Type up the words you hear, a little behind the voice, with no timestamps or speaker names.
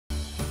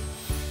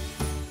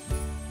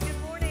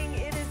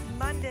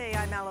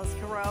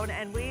down,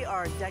 and we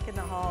are decking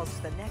the halls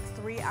for the next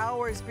 3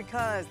 hours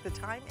because the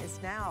time is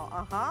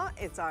now.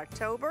 It's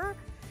October.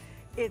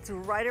 It's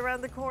right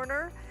around the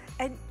corner,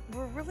 and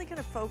we're really going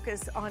to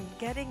focus on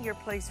getting your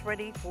place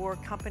ready for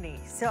company.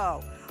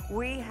 So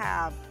we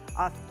have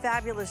a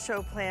fabulous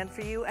show planned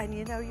for you, and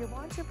you know, you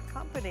want your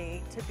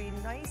company to be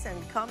nice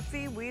and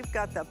comfy. We've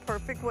got the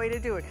perfect way to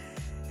do it.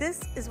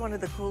 This is one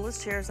of the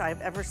coolest chairs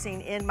I've ever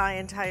seen in my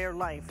entire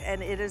life,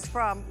 and it is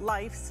from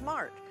Life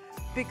Smart,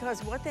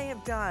 because what they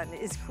have done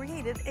is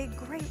created a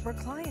great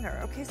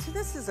recliner. Okay, so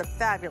this is a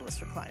fabulous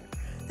recliner.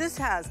 This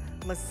has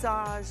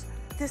massage,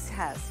 this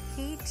has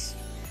heat,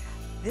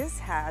 this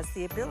has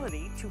the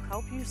ability to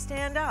help you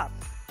stand up.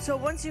 So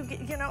once you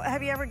get, you know,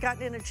 have you ever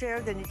gotten in a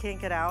chair, then you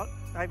can't get out?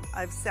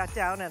 I've sat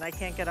down and I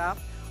can't get up.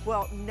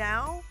 Well,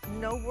 now,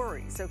 no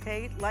worries,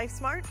 okay? Life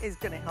Smart is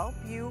gonna help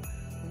you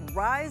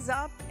rise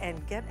up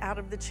and get out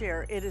of the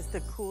chair. It is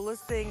the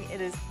coolest thing.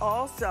 It is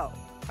also,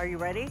 are you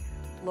ready?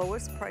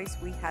 Lowest price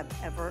we have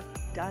ever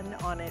done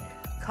on it.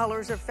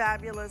 Colors are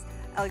fabulous.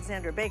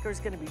 Alexandra Baker is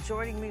going to be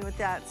joining me with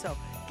that, so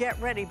get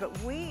ready. But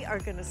we are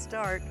going to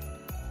start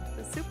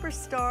the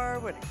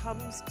superstar when it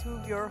comes to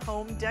your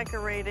home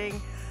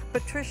decorating.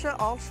 Patricia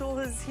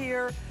Altschul is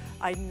here.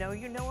 I know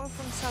you know her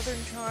from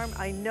Southern Charm.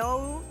 I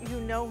know you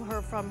know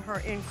her from her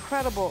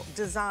incredible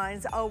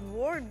designs,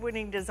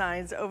 award-winning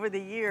designs over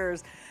the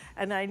years.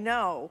 And I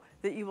know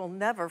that you will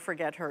never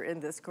forget her in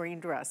this green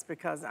dress,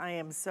 because I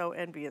am so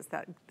envious.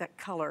 That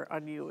color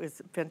on you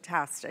is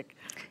fantastic.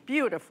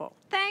 Beautiful.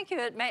 Thank you.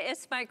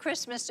 It's my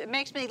Christmas. It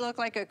makes me look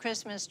like a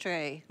Christmas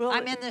tree. Well,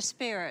 I'm in the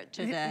spirit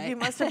today. You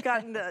must have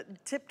gotten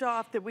tipped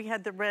off that we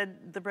had the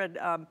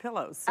red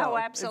pillows. So oh,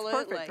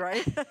 absolutely. It's perfect,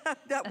 right?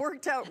 That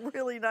worked out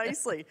really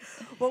nicely.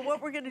 Well,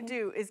 what we're going to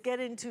do is get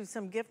into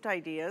some gift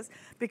ideas,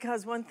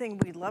 because one thing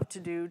we love to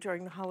do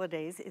during the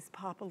holidays is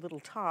pop a little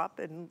top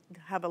and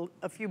have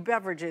a few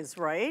beverages,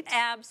 right?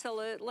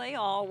 Absolutely,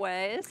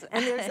 always.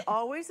 And there's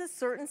always a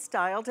certain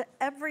style to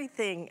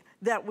everything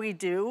that we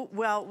do.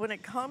 Well, when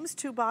it comes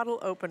to bottle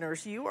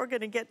openers, you are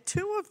going to get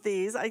 2 of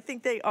these. I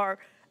think they are,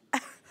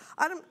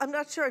 I'm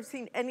not sure I've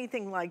seen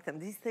anything like them.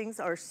 These things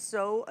are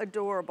so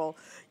adorable.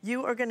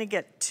 You are going to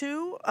get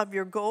 2 of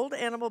your gold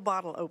animal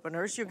bottle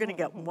openers. You're going to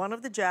get 1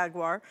 of the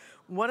jaguar,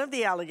 1 of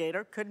the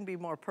alligator. Couldn't be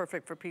more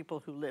perfect for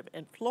people who live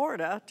in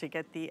Florida to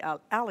get the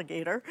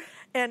alligator.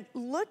 And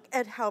look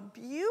at how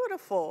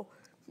beautiful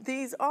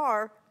these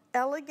are.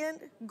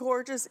 Elegant,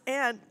 gorgeous,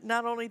 and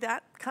not only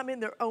that, come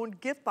in their own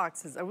gift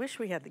boxes. I wish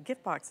we had the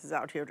gift boxes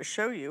out here to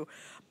show you,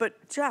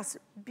 but just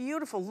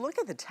beautiful. Look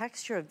at the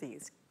texture of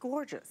these.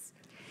 Gorgeous.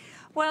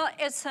 Well,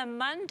 it's a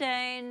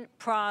mundane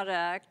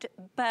product,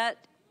 but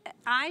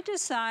I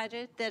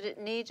decided that it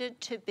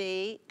needed to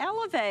be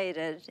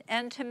elevated,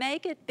 and to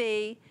make it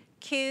be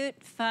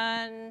cute,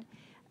 fun,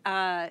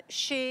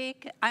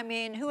 chic. I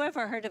mean, who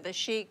ever heard of a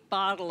chic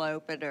bottle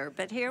opener?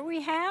 But here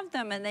we have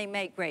them, and they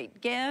make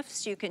great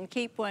gifts. You can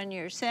keep one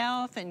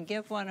yourself and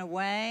give one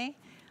away.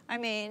 I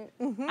mean,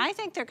 I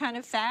think they're kind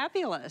of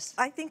fabulous.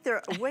 I think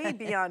they're way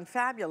beyond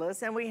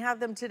fabulous, and we have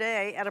them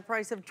today at a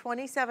price of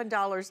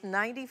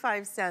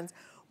 $27.95.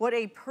 What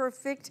a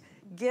perfect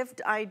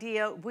gift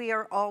idea. We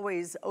are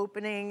always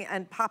opening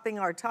and popping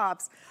our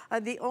tops.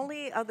 The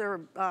only other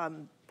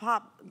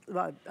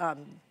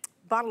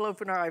bottle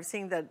opener I've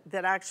seen that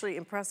actually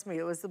impressed me,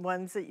 it was the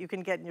ones that you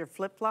can get in your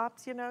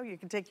flip-flops, you know? You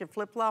can take your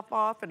flip-flop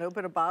off and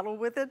open a bottle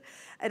with it.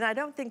 And I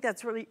don't think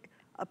that's really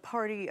a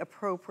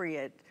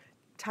party-appropriate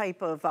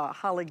type of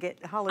holiday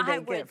gift. I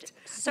would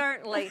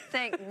certainly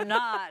think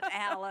not,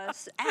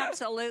 Alyce.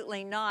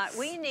 Absolutely not.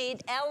 We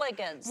need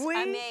elegance.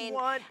 We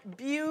want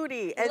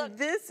beauty, and look,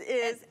 this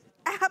is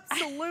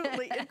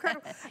absolutely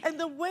incredible. And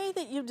the way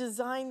that you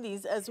design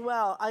these as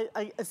well,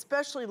 I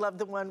especially love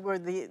the one where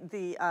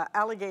the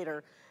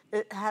alligator,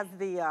 it has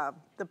the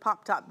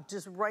pop top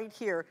just right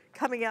here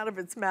coming out of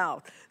its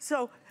mouth.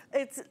 So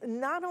it's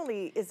not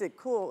only is it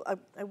cool,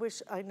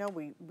 I know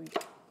we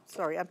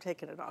sorry, I'm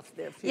taking it off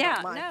there if you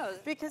don't mind. No.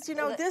 Because, you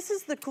know, this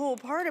is the cool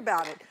part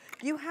about it.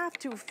 You have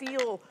to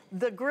feel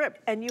the grip,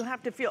 and you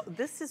have to feel,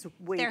 this is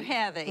weighty. They're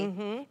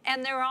heavy.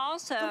 And they're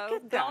also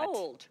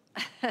gold.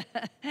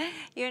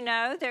 You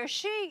know, they're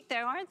chic.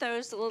 There aren't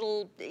those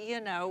little, you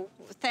know,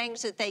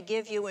 things that they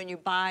give you when you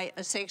buy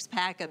a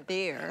 6-pack of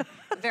beer.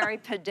 Very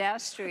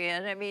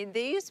pedestrian. I mean,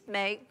 these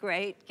make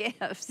great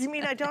gifts. You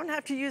mean I don't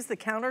have to use the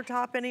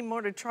countertop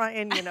anymore to try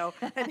and, you know,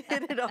 and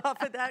hit it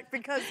off of that?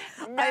 Because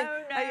I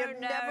have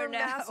never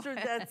mastered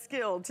that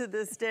skill to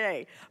this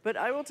day. But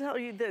I will tell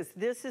you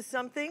this is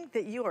something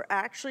that you are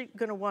actually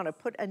going to want to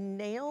put a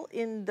nail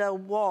in the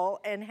wall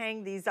and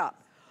hang these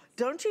up.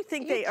 Don't you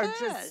think they are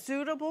just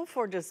suitable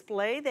for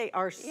display? They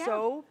are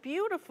so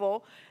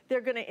beautiful.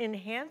 They're going to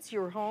enhance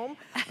your home.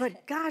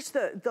 But gosh,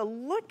 the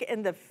look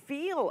and the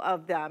feel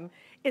of them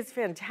is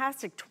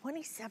fantastic.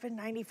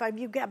 $27.95.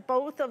 You get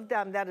both of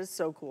them. That is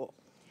so cool.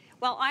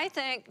 Well, I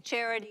think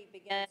charity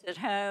begins at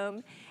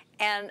home,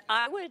 and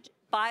I would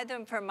buy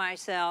them for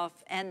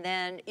myself, and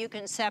then you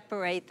can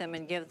separate them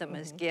and give them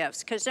as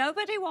gifts, because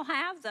nobody will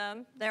have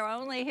them. They're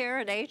only here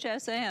at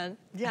HSN.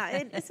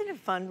 Yeah, isn't it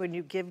fun when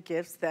you give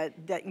gifts that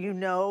you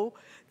know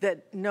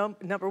that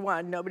number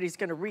one, nobody's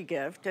going to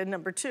re-gift, and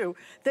number two,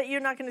 that you're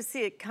not going to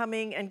see it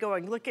coming and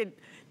going, look at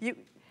you.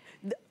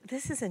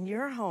 This is in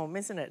your home,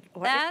 isn't it?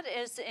 That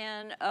is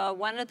in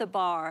one of the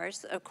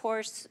bars. Of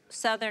course,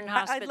 Southern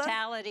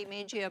hospitality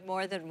means you have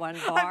more than one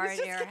bar in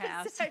your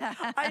house.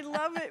 I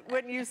love it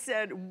when you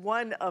said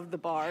one of the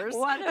bars.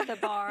 One of the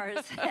bars.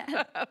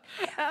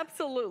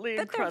 Absolutely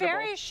but incredible. But they're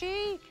very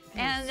chic,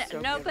 and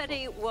so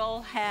nobody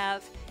will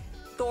have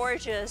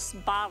gorgeous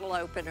bottle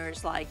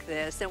openers like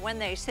this, and when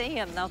they see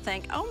them, they'll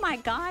think, oh my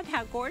God,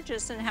 how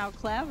gorgeous and how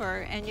clever,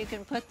 and you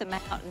can put them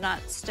out and not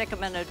stick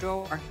them in a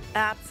drawer.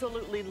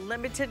 Absolutely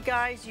limited,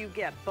 guys. You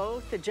get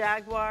both the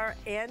Jaguar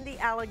and the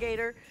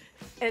Alligator,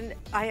 and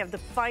I have the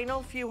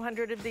final few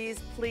hundred of these.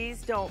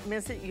 Please don't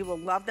miss it. You will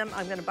love them.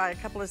 I'm gonna buy a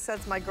couple of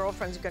sets. My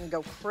girlfriends are gonna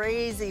go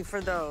crazy for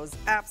those.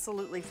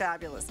 Absolutely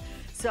fabulous.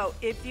 So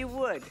if you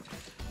would,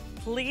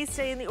 please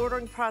stay in the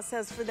ordering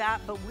process for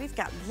that, but we've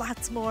got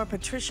lots more.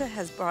 Patricia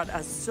has brought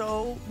us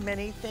so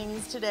many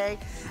things today.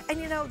 And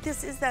you know,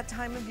 this is that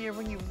time of year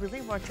when you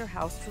really want your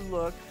house to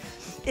look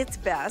its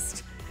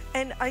best.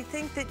 And I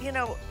think that, you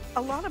know,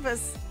 a lot of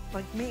us,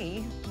 like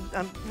me,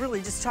 I'm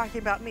really just talking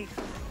about me,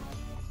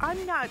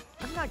 I'm not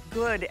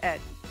good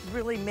at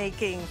really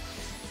making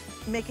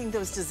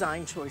those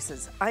design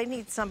choices. I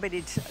need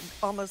somebody to,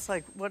 almost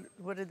like, what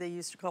did they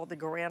used to call the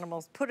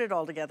Garanimals? Put it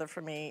all together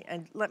for me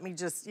and let me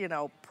just, you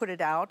know, put it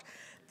out.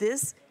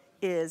 This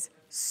is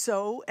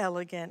so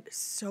elegant,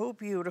 so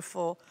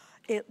beautiful.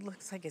 It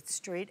looks like it's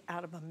straight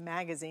out of a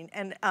magazine.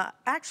 And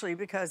actually,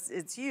 because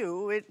it's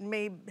you, it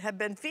may have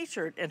been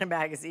featured in a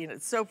magazine.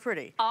 It's so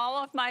pretty.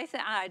 All of my,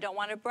 I don't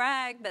want to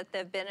brag, but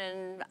they've been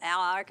in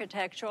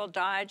Architectural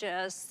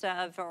Digest,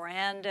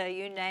 Veranda,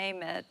 you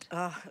name it.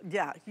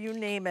 Yeah, you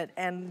name it.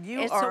 And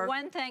it's the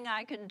one thing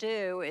I can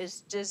do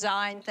is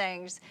design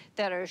things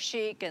that are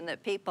chic and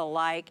that people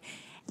like.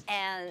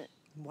 And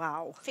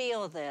wow.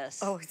 Feel this.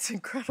 Oh, it's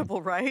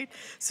incredible, right?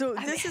 So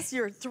this is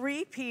your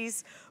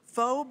three-piece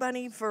faux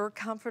bunny fur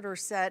comforter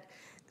set.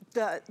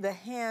 The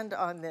hand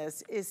on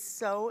this is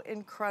so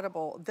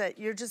incredible that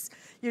you're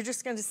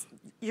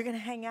gonna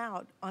hang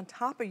out on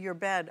top of your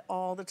bed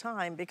all the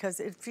time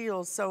because it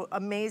feels so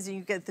amazing.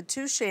 You get the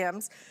two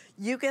shams,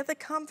 you get the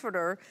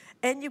comforter,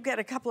 and you get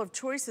a couple of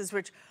choices,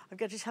 which I've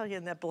got to tell you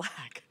in that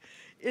black.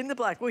 In the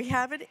black, we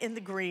have it in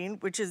the green,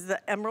 which is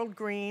the emerald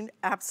green,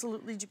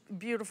 absolutely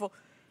beautiful.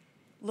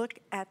 Look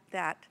at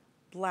that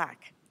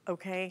black,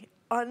 okay?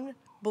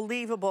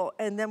 Unbelievable.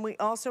 And then we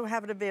also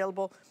have it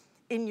available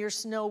in your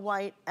snow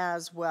white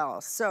as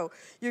well. So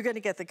you're gonna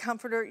get the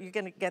comforter, you're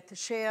gonna get the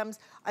shams.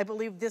 I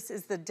believe this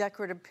is the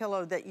decorative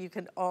pillow that you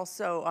can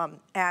also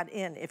add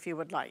in if you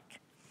would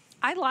like.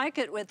 I like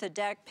it with the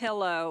deck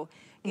pillow,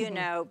 you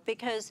know,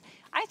 because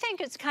I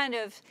think it's kind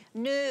of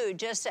new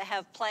just to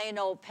have plain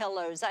old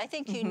pillows. I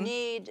think you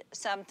need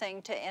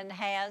something to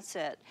enhance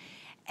it.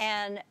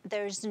 And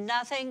there's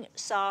nothing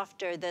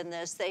softer than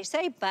this. They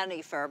say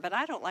bunny fur, but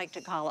I don't like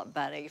to call it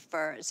bunny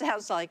fur. It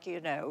sounds like,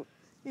 you know.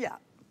 Yeah.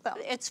 Well,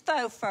 it's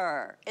faux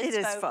fur. It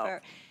is faux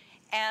fur.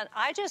 And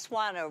I just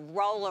want to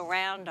roll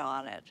around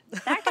on it.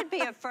 That could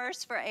be a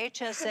first for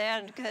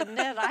HSN, couldn't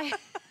it?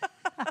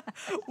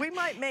 We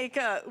might make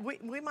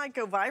we might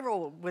go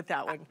viral with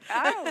that one.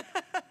 Oh,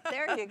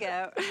 there you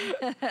go.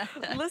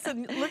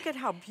 Listen, look at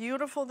how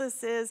beautiful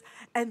this is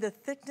and the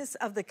thickness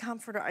of the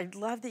comforter. I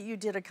love that you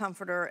did a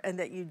comforter and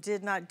that you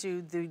did not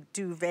do the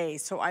duvet,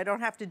 so I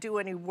don't have to do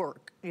any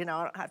work. You know,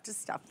 I don't have to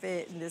stuff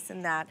it and this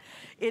and that.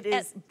 It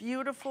is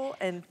beautiful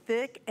and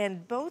thick,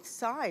 and both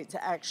sides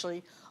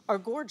actually are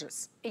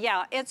gorgeous.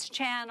 Yeah, it's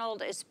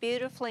channeled, it's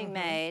beautifully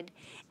made,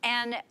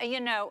 and you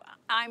know,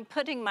 I'm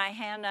putting my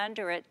hand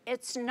under it.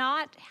 It's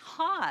not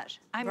hot.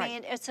 I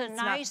mean, it's a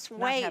nice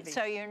weight, not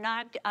so you're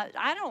not,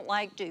 I don't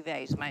like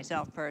duvets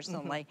myself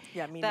personally.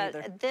 Yeah, me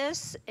neither. But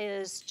this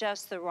is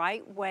just the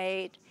right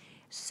weight,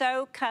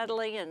 so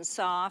cuddly and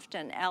soft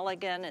and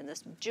elegant in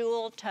this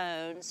jewel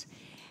tones.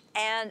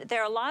 And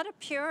there are a lot of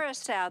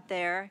purists out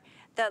there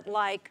that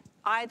like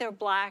either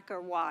black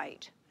or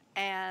white.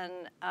 And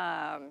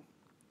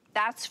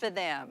that's for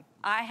them.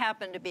 I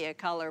happen to be a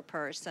color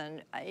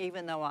person,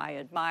 even though I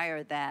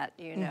admire that,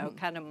 you know,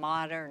 kind of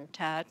modern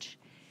touch.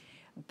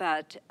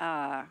 But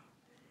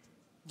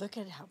look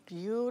at how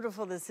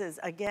beautiful this is.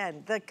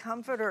 Again, the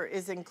comforter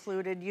is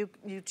included.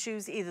 You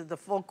choose either the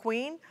full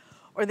queen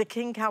or the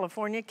King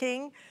California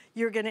King.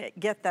 You're gonna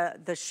get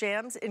the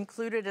shams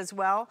included as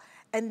well.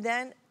 And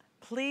then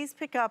please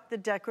pick up the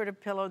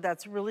decorative pillow.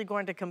 That's really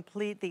going to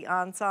complete the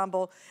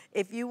ensemble.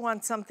 If you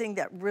want something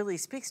that really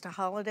speaks to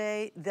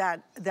holiday,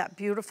 that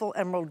beautiful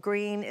emerald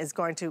green is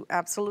going to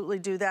absolutely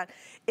do that.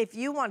 If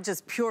you want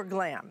just pure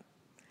glam,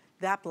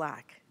 that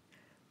black,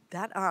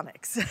 that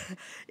onyx,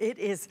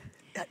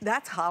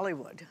 that's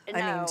Hollywood. No,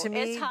 I mean, to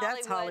me,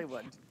 that's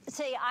Hollywood.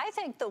 See, I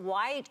think the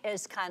white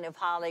is kind of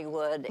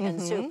Hollywood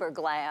and super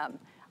glam.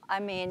 I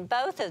mean,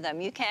 both of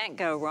them, you can't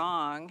go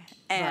wrong.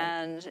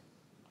 And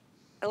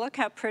look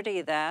how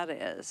pretty that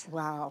is.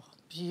 Wow,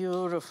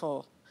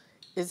 beautiful.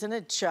 Isn't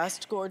it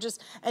just gorgeous?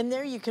 And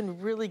there you can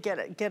really get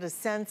a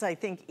sense, I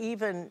think,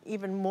 even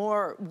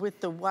more with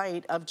the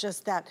white of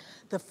just that.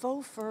 The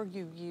faux fur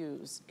you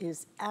use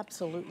is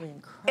absolutely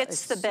incredible.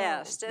 It's the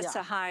best. It's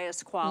the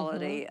highest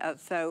quality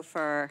of faux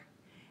fur,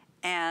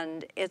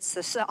 and it's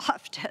the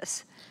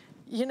softest.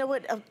 You know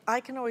what? I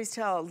can always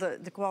tell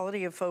the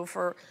quality of faux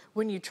fur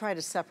when you try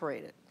to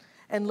separate it.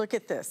 And look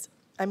at this.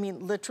 I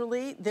mean,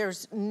 literally,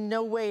 there's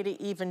no way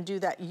to even do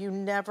that. You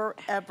never,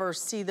 ever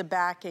see the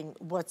backing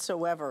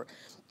whatsoever.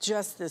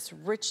 Just this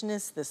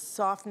richness, this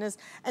softness,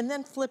 and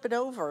then flip it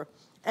over.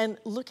 And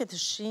look at the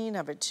sheen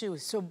of it, too.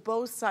 So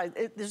both sides,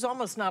 there's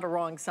almost not a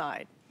wrong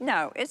side.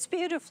 No, it's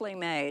beautifully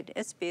made.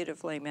 It's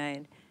beautifully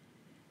made.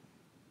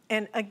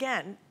 And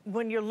again,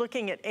 when you're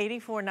looking at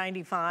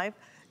 $84.95,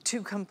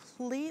 to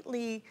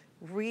completely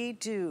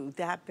redo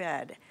that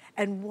bed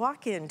and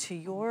walk into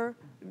your,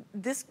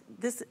 this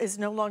is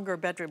no longer a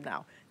bedroom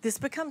now. This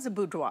becomes a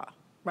boudoir,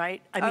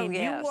 right? I mean,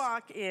 you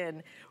walk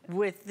in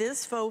with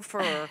this faux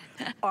fur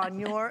on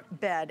your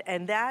bed,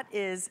 and that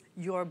is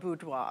your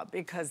boudoir,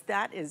 because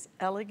that is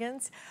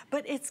elegance,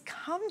 but it's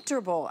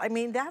comfortable. I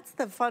mean, that's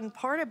the fun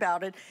part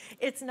about it.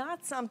 It's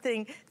not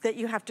something that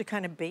you have to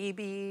kind of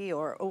baby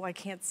or, oh, I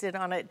can't sit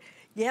on it.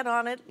 Get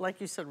on it, like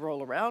you said,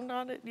 roll around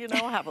on it, you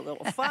know, have a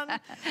little fun.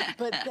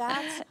 But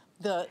that's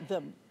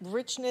the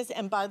richness.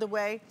 And by the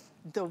way,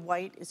 the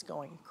white is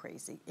going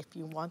crazy. If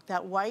you want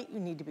that white, you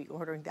need to be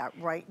ordering that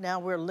right now.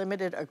 We're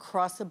limited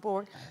across the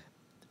board.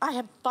 I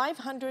have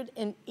 500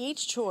 in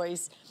each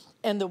choice,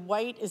 and the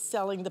white is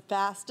selling the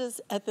fastest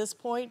at this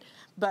point.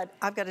 But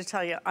I've got to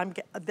tell you,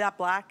 that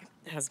black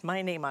has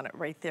my name on it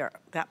right there.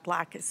 That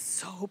black is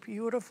so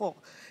beautiful.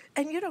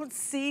 And you don't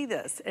see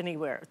this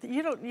anywhere.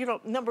 You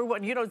don't, number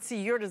one, you don't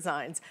see your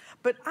designs,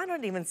 but I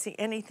don't even see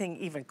anything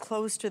even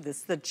close to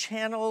this. The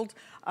channeled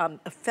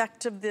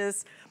effect of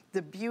this,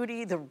 the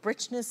beauty, the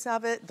richness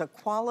of it, the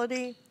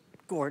quality,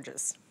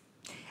 gorgeous.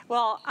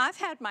 Well, I've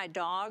had my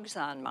dogs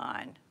on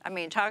mine. I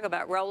mean, talk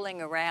about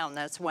rolling around,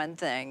 that's one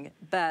thing,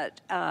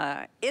 but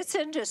it's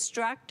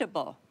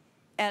indestructible.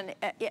 And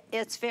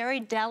it's very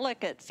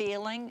delicate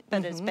feeling,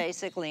 but it's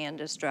basically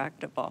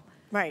indestructible.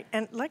 Right,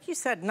 and like you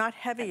said, not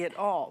heavy at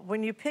all.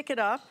 When you pick it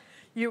up,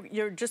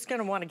 you're just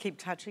gonna wanna keep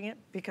touching it,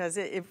 because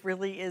it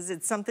really is,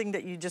 it's something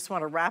that you just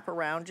wanna wrap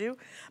around you,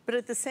 but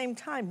at the same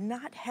time,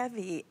 not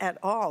heavy at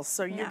all.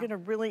 So you're gonna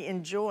really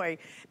enjoy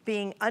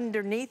being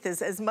underneath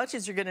this as much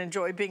as you're gonna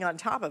enjoy being on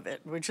top of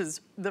it, which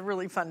is the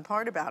really fun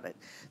part about it.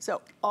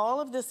 So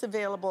all of this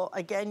available,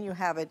 again, you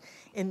have it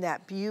in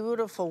that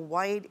beautiful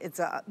white. It's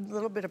a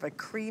little bit of a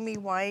creamy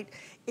white.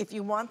 If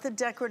you want the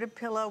decorative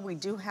pillow, we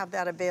do have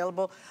that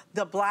available.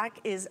 The black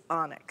is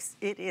onyx.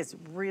 It is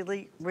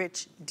really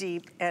rich,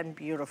 deep, and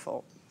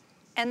beautiful.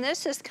 And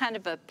this is kind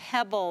of a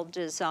pebble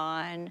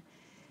design,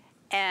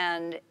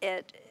 and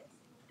it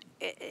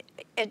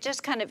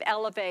just kind of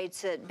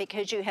elevates it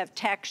because you have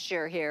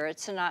texture here.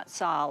 It's not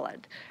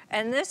solid.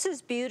 And this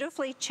is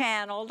beautifully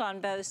channeled on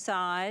both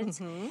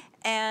sides,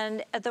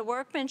 and the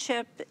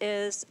workmanship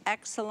is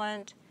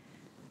excellent.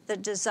 The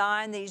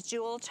design, these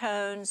jewel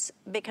tones,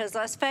 because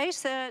let's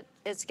face it,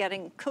 it's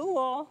getting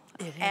cool,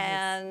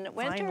 and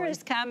winter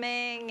is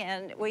coming,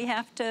 and we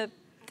have to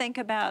think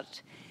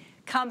about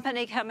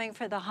company coming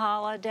for the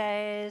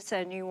holidays,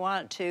 and you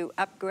want to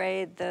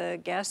upgrade the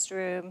guest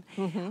room.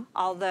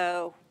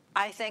 Although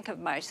I think of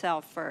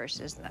myself first.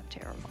 Isn't that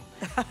terrible?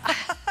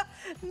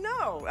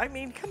 No, I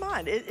mean, come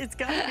on, it's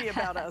got to be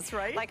about us,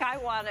 right? Like, I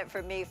want it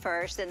for me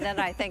first, and then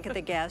I think of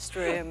the guest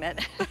room, and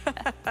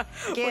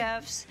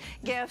gifts.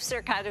 Gifts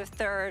are kind of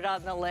third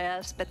on the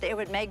list, but they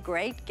would make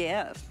great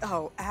gifts.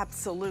 Oh,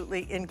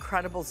 absolutely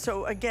incredible.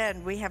 So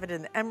again, we have it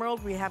in the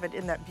emerald, we have it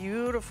in that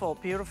beautiful,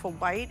 beautiful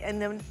white,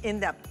 and then in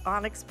that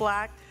onyx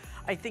black.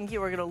 I think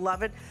you are gonna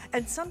love it.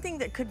 And something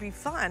that could be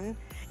fun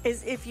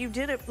is if you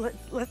did it,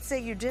 let's say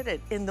you did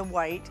it in the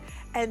white,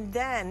 and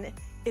then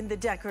in the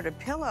decorative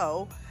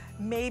pillow,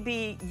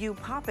 maybe you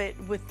pop it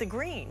with the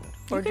green,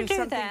 or do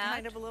something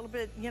kind of a little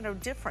bit, you know,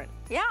 different.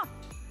 Yeah,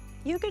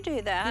 you could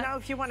do that. You know,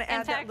 if you want to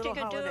add that little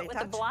holiday touch. In fact, you could do it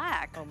with the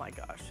black. Oh my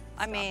gosh.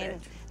 I mean,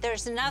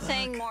 there's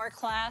nothing more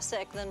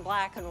classic than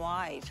black and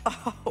white.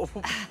 Oh,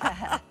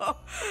 wow.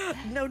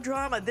 No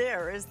drama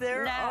there, is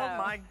there? No. Oh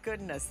my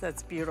goodness,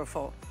 that's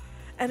beautiful.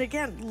 And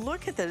again,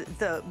 look at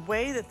the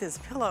way that this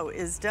pillow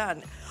is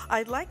done.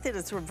 I like that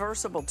it's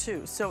reversible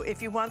too. So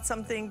if you want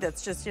something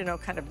that's just, you know,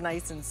 kind of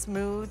nice and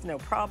smooth, no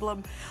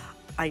problem.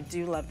 I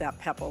do love that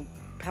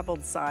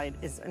pebbled side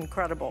is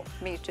incredible.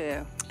 Me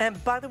too.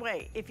 And by the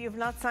way, if you've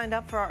not signed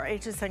up for our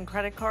HSN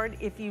credit card,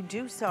 if you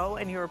do so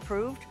and you're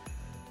approved,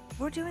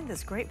 we're doing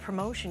this great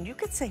promotion. You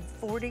could save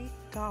 $40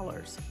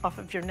 off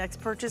of your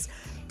next purchase.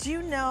 Do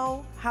you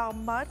know how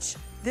much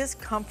this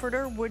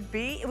comforter would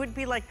be? It would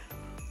be like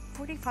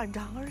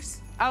 $45.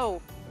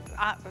 Oh,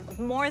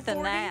 more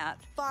than that.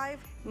 $45?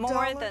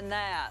 More than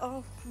that.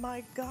 Oh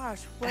my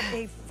gosh, what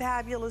a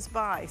fabulous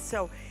buy.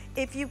 So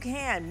if you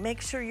can,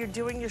 make sure you're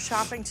doing your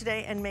shopping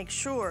today and make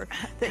sure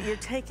that you're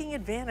taking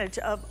advantage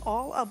of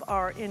all of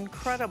our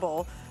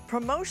incredible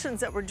promotions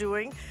that we're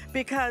doing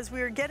because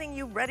we're getting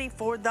you ready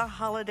for the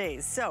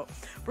holidays. So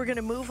we're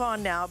gonna move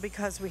on now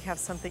because we have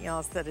something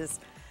else that is,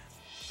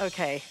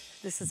 okay,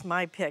 this is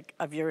my pick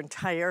of your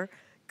entire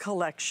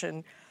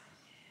collection.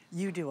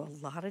 You do a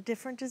lot of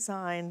different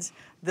designs.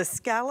 The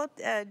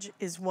scalloped edge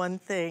is one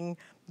thing.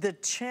 The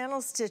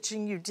channel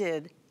stitching you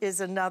did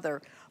is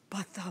another.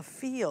 But the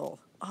feel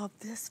of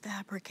this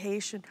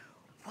fabrication,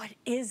 what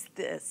is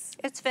this?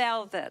 It's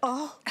velvet.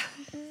 Oh,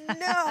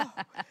 no.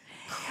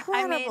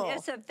 I Incredible. mean,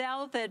 it's a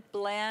velvet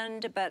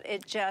blend, but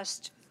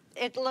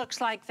it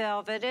looks like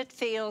velvet. It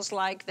feels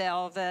like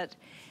velvet.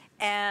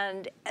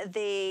 And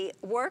the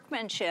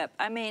workmanship,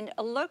 I mean,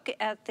 look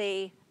at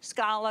the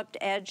scalloped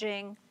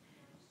edging,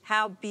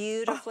 how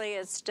beautifully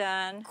it's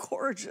done.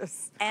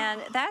 Gorgeous.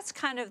 And that's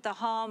kind of the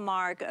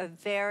hallmark of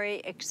very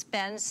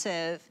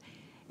expensive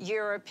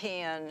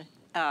European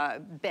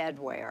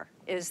bedwear,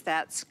 is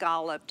that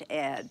scalloped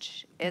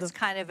edge. It's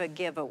kind of a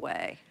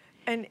giveaway.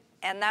 And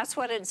that's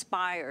what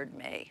inspired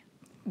me.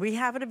 We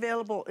have it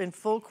available in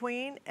full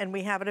queen and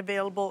we have it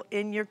available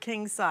in your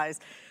king size.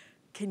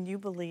 Can you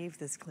believe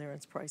this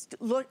clearance price?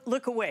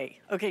 Look away.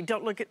 Okay,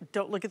 don't look at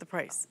the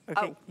price.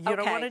 Okay, you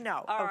don't want to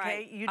know. All okay,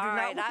 right. you do all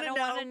not right.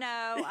 want to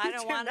know. I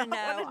don't want to know.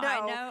 I don't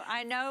want to know.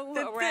 I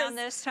know. Around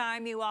this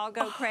time, you all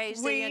go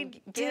crazy and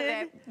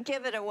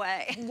give it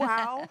away.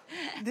 Wow,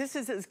 this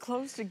is as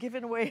close to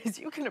giving away as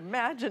you can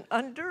imagine.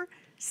 Under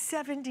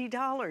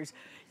 $70.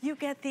 You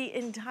get the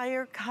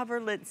entire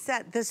coverlet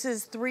set. This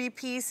is 3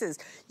 pieces.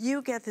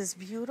 You get this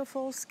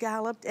beautiful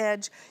scalloped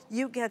edge.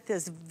 You get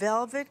this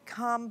velvet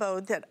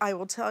combo that I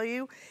will tell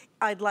you,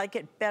 I'd like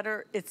it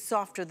better. It's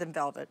softer than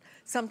velvet.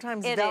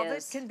 Sometimes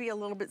velvet can be a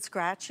little bit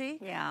scratchy.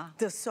 Yeah.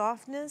 The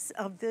softness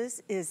of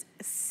this is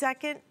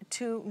second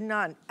to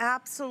none.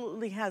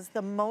 Absolutely has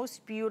the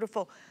most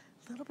beautiful,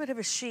 little bit of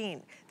a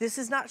sheen. This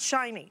is not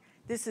shiny.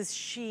 This is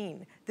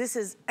sheen. This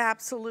is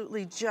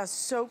absolutely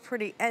just so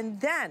pretty.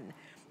 And then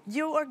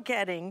you are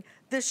getting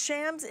the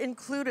shams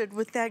included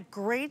with that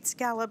great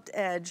scalloped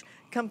edge,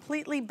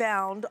 completely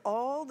bound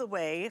all the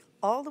way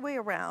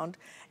around.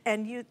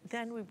 And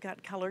then we've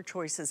got color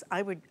choices.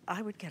 I would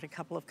get a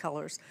couple of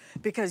colors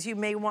because you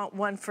may want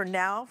one for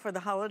now for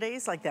the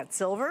holidays, like that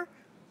silver.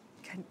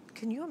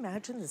 Can you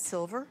imagine the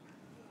silver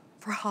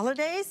for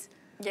holidays?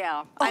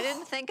 Yeah, I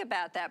didn't think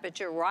about that, but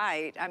you're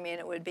right. I mean,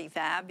 it would be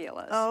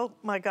fabulous. Oh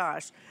my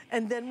gosh.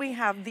 And then we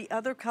have the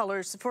other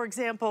colors. For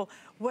example,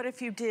 what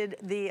if you did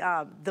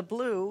the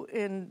blue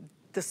in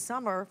the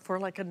summer for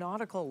like a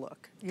nautical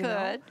look? You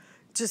know?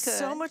 Just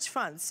so much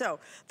fun. So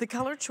the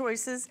color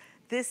choices,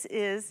 this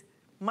is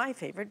my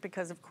favorite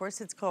because of course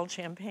it's called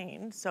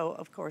champagne. So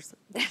of course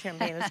the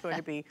champagne is going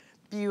to be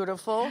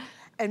beautiful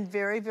and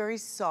very, very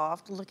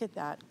soft. Look at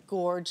that,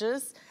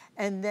 gorgeous.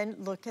 And then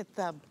look at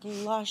the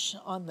blush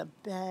on the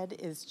bed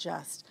is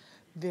just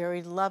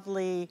very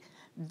lovely,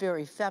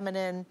 very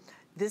feminine.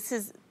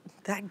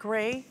 That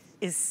gray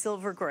is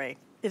silver gray.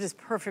 It is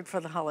perfect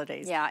for the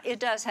holidays. Yeah, it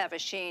does have a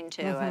sheen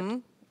to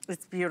it.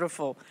 It's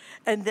beautiful.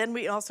 And then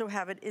we also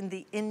have it in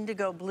the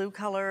indigo blue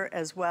color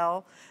as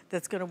well.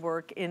 That's gonna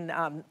work in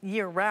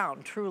year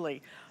round,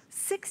 truly.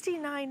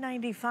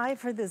 $69.95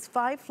 for this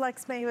 5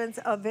 Flex Mavens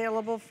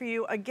available for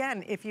you.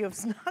 Again, if you have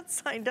not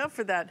signed up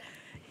for that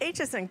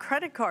HSN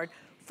credit card,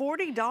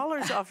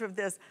 $40 off of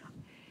this.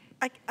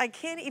 I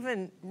can't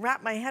even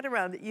wrap my head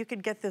around that you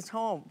could get this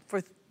home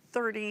for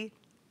 $30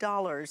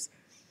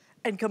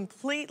 and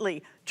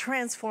completely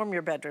transform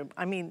your bedroom.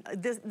 I mean,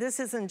 this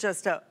isn't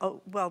just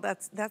well,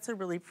 that's a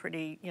really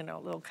pretty,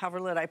 little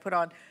coverlet I put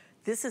on.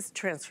 This is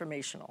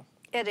transformational.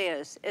 It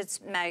is. It's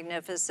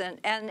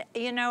magnificent. And,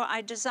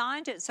 I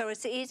designed it so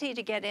it's easy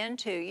to get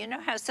into. You know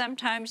how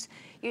sometimes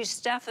you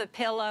stuff a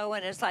pillow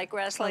and it's like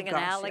wrestling an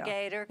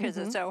alligator because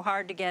it's so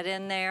hard to get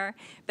in there?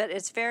 But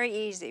it's very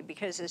easy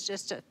because it's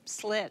just a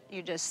slit.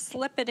 You just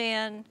slip it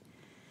in,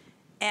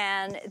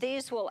 and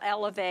these will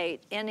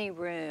elevate any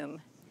room.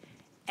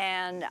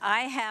 And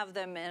I have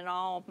them in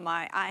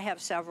I have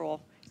several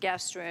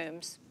guest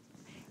rooms,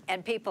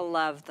 and people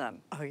love them.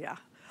 Oh, yeah.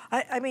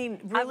 I mean,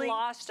 really? I've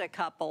lost a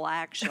couple,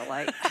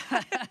 actually.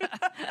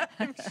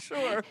 I'm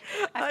sure.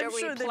 I have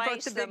to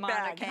replace them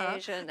on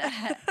occasion.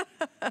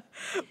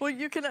 Well,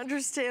 you can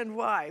understand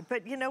why.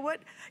 But you know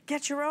what?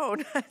 Get your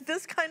own. At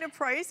this kind of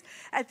price,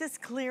 at this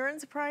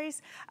clearance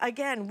price,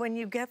 again, when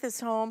you get this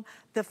home,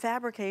 the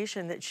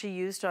fabrication that she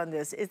used on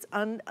this, it's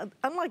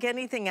unlike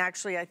anything,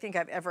 actually, I think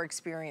I've ever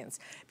experienced.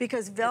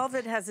 Because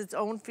velvet has its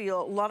own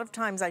feel. A lot of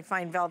times I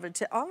find velvet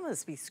to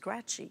almost be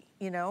scratchy,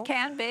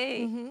 Can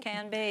be,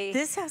 can be.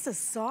 This has a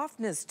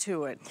softness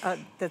to it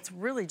that's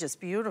really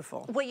just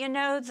beautiful. Well,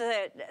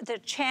 the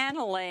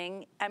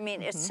channeling, I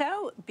mean, it's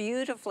so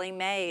beautifully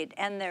made,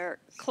 and they're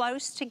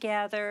close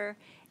together,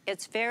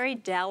 It's very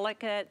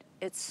delicate.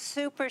 It's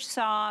super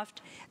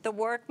soft. The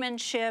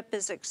workmanship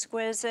is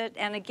exquisite.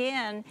 And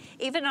again,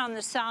 even on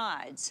the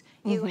sides,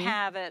 you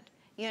have it,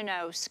 you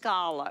know,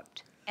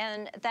 scalloped.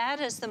 And that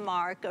is the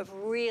mark of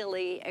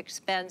really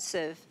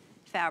expensive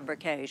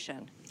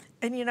fabrication.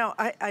 And you know,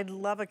 I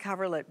love a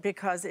coverlet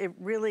because it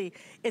really,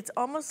 it's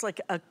almost like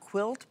a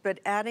quilt, but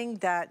adding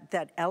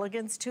that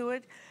elegance to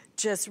it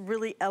just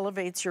really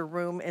elevates your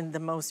room in the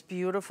most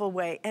beautiful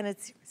way. And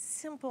it's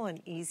simple and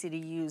easy to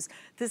use.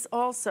 This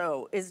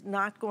also is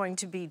not going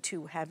to be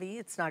too heavy.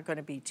 It's not going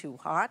to be too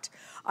hot.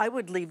 I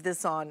would leave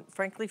this on,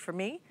 frankly, for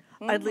me,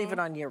 I'd leave it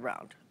on year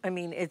round. I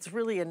mean, it's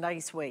really a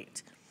nice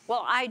weight.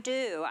 Well, I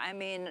do. I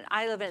mean,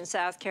 I live in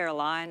South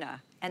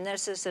Carolina, and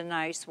this is a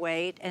nice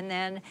weight. And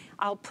then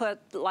I'll put,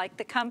 like,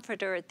 the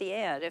comforter at the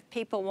end. If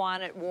people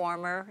want it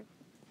warmer,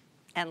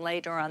 and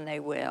later on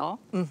they will,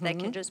 they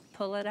can just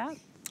pull it up.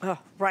 Oh,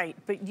 right,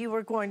 but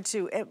you're going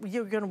to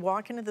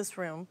walk into this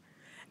room,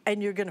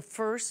 and you're gonna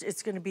first,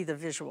 it's gonna be the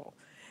visual.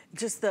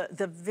 Just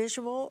the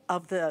visual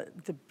of the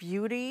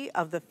beauty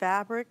of the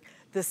fabric,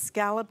 the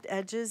scalloped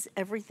edges,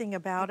 everything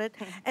about it.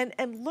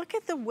 And look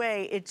at the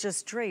way it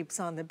just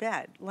drapes on the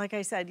bed. Like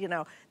I said, you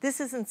know,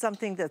 this isn't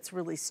something that's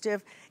really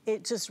stiff.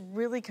 It just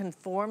really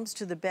conforms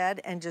to the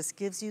bed and just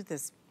gives you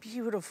this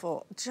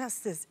beautiful,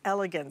 just this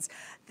elegance.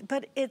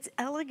 But it's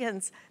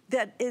elegance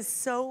that is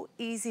so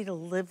easy to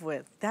live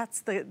with.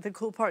 That's the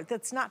cool part.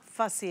 That's not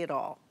fussy at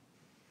all.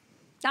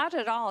 Not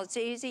at all. It's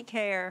easy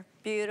care,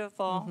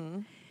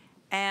 beautiful.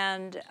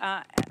 And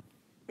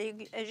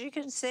as you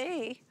can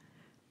see,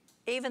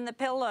 even the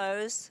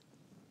pillows,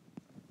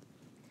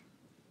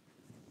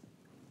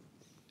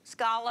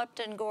 scalloped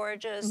and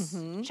gorgeous,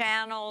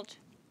 channeled,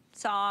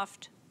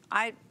 soft.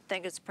 I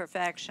think it's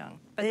perfection.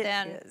 But it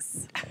then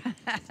is.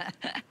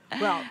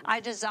 Well, I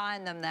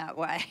designed them that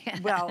way.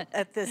 well,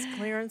 at this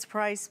clearance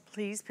price,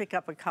 please pick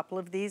up a couple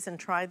of these and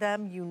try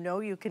them. You know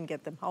you can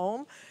get them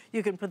home.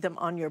 You can put them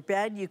on your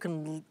bed. You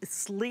can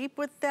sleep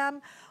with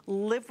them,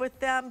 live with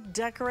them,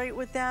 decorate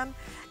with them.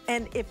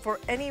 And if for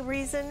any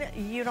reason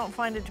you don't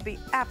find it to be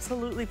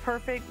absolutely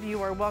perfect,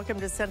 you are welcome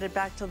to send it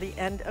back till the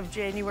end of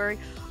January.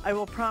 I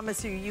will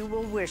promise you, you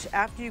will wish,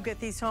 after you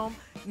get these home,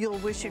 you'll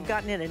wish you'd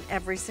gotten it in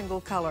every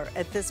single color.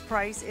 At this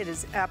price, it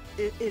is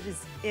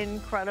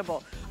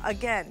incredible.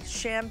 Again,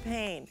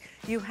 champagne.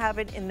 You have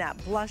it in that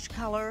blush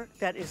color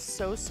that is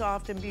so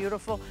soft and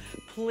beautiful.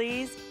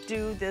 Please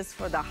do this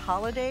for the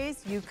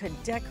holidays. You could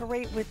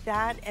decorate with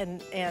that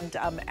and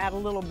add a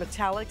little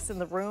metallics in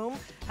the room.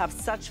 Have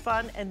such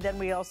fun. And then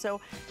we also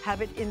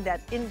have it in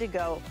that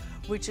indigo,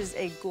 which is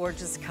a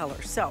gorgeous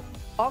color. So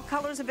all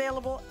colors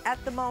available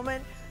at the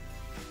moment.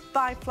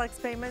 5 flex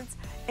payments.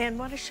 And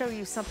want to show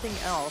you something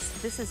else.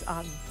 This is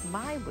on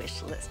my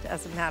wish list,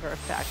 as a matter of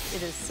fact.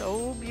 It is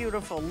so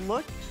beautiful.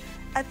 Look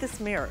at this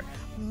mirror.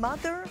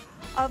 Mother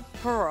of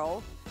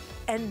pearl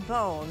and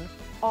bone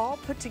all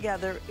put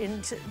together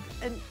into,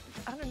 and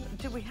I don't know,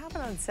 do we have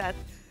it on set?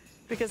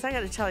 Because I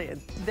got to tell you,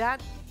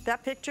 that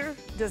picture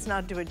does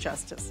not do it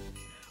justice.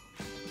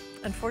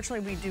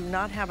 Unfortunately, we do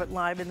not have it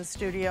live in the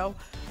studio.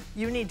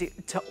 You need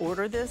to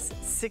order this.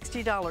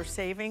 $60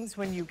 savings.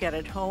 When you get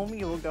it home,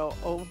 you will go,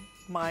 oh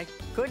my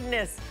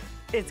goodness,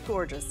 it's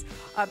gorgeous.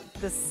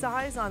 The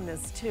size on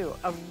this too,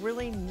 a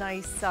really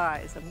nice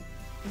size. I'm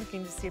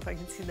looking to see if I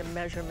can see the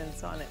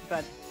measurements on it,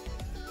 but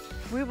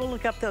we will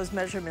look up those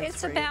measurements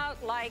It's for you.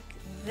 about like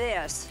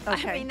this.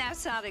 Okay. I mean,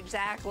 that's not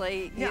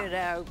exactly, you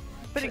know.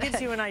 But it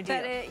gives you an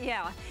idea. But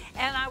yeah,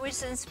 and I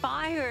was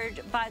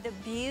inspired by the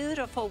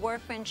beautiful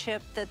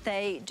workmanship that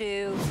they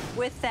do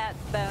with that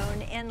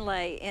bone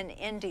inlay in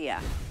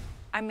India.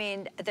 I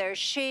mean, they're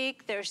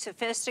chic, they're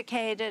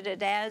sophisticated,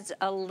 it adds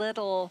a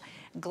little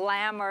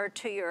glamour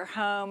to your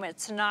home.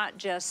 It's not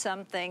just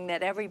something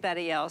that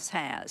everybody else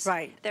has.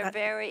 Right.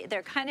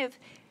 They're kind of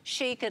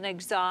chic and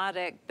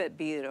exotic, but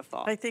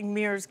beautiful. I think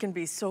mirrors can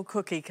be so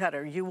cookie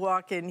cutter. You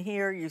walk in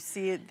here, you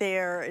see it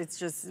there, it's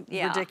just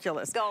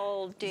ridiculous.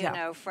 Gold, you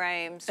know,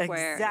 frames.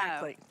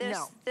 Exactly.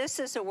 This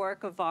is a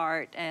work of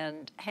art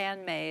and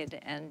handmade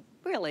and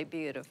really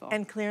beautiful.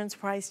 And clearance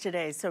price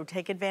today, so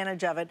take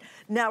advantage of it.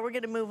 Now we're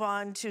going to move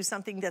on to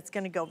something that's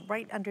going to go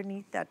right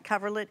underneath that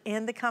coverlet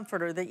and the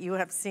comforter that you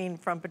have seen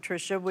from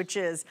Patricia, which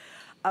is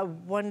a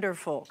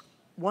wonderful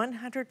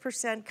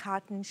 100%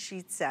 cotton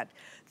sheet set.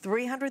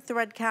 300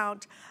 thread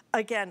count,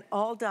 again,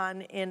 all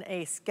done in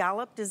a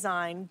scallop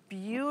design,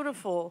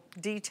 beautiful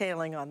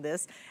detailing on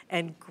this,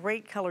 and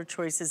great color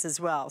choices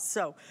as well.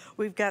 So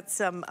we've got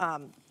some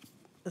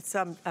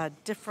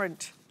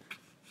different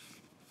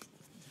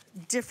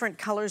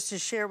colors to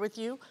share with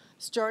you,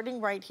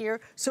 starting right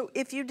here. So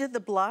if you did the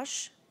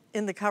blush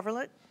in the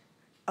coverlet,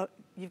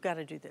 you've got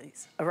to do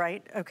these, all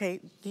right? Okay,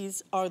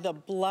 these are the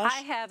blush.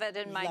 I have it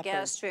in my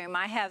guest room.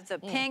 I have the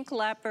pink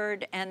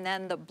leopard and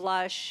then the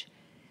blush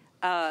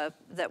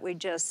that we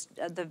just,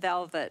 the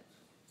velvet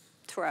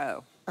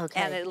throw.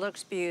 Okay. And it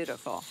looks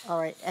beautiful. All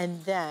right,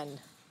 and then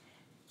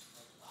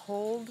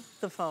hold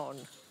the phone.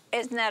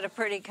 Isn't that a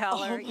pretty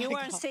color? Oh you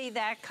won't see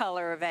that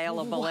color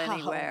available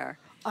anywhere.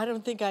 I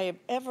don't think I have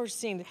ever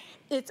seen it.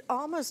 It's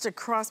almost a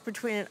cross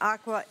between an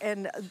aqua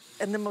and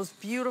the most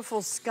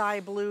beautiful sky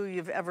blue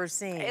you've ever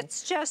seen.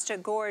 It's just a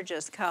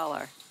gorgeous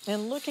color.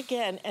 And look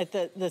again at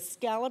the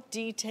scallop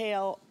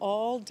detail,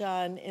 all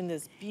done in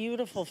this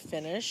beautiful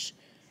finish.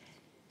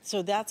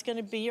 So that's going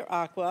to be your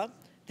aqua.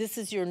 This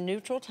is your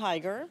neutral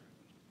tiger.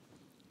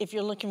 If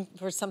you're looking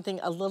for something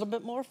a little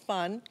bit more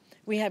fun,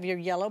 we have your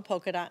yellow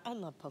polka dot. I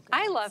love polka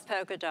dots. I love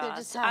polka dots. They're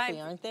just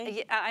happy, aren't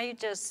they?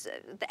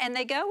 And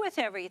they go with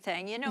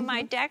everything. You know,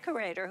 my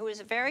decorator, who is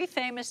a very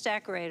famous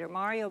decorator,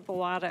 Mario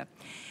Boada,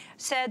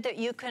 said that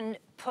you can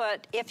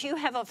put, if you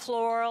have a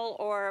floral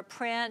or a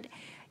print,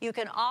 you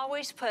can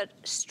always put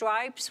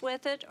stripes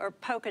with it or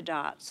polka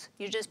dots.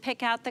 You just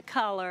pick out the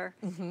color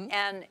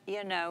and,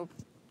 you know,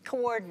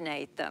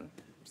 coordinate them.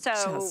 So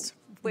Just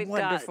we've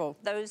wonderful.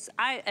 got those,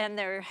 and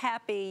they're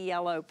happy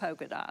yellow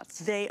polka dots.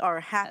 They are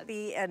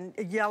happy, and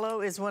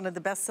yellow is one of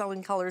the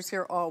best-selling colors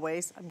here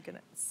always. I'm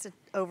gonna sit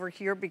over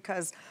here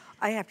because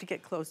I have to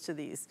get close to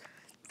these.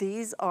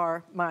 These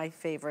are my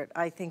favorite.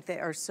 I think they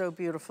are so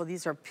beautiful.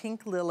 These are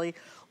pink lily.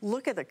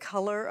 Look at the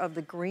color of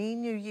the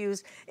green you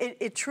used.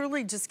 It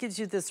truly just gives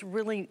you this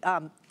really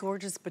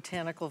gorgeous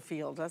botanical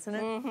feel, doesn't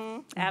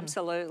it?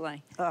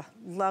 Absolutely.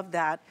 Love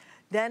that.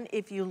 Then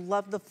if you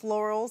love the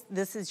florals,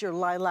 this is your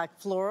lilac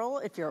floral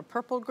if you're a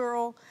purple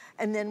girl.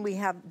 And then we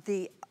have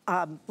the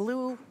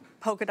blue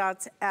polka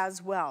dots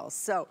as well.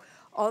 So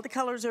all the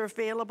colors are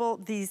available.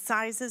 These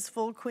sizes,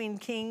 full queen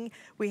king,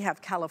 we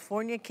have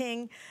California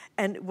king,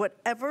 and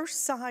whatever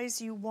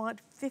size you want,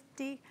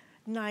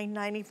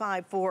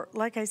 $59.95 for,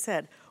 like I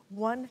said,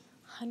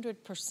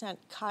 100%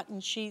 cotton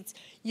sheets.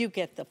 You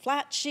get the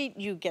flat sheet,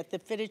 you get the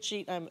fitted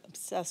sheet. I'm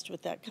obsessed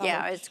with that color.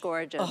 Yeah, it's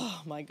gorgeous.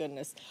 Oh my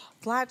goodness.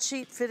 Flat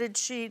sheet, fitted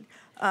sheet,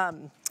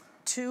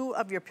 2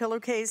 of your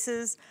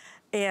pillowcases,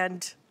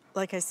 and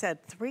like I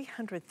said,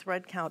 300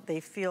 thread count. They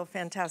feel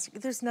fantastic.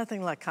 There's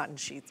nothing like cotton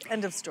sheets.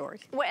 End of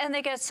story. Well, and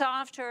they get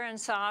softer and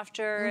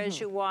softer as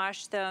you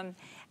wash them.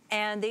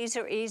 And these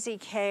are easy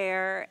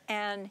care.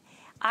 And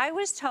I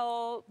was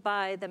told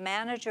by the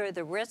manager of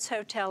the Ritz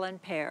Hotel in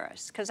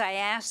Paris, because I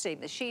asked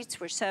him, the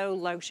sheets were so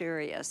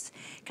luxurious,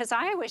 because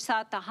I always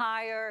thought the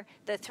higher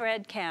the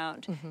thread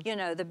count, you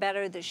know, the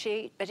better the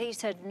sheet. But he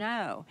said,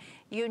 no,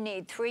 you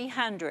need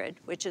 300,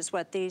 which is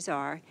what these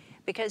are,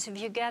 because if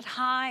you get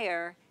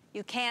higher,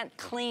 you can't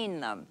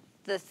clean them.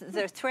 The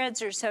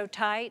threads are so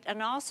tight,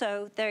 and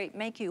also they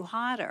make you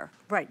hotter.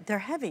 Right, they're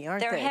heavy,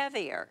 aren't they? They're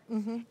heavier.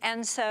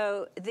 And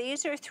so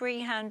these are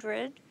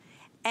 300,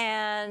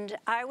 and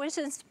I was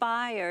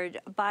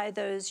inspired by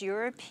those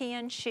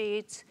European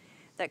sheets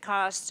that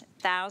cost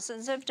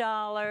thousands of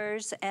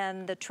dollars,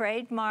 and the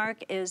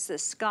trademark is the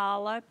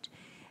scalloped,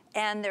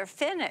 and they're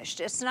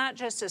finished. It's not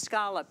just a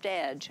scalloped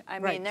edge. I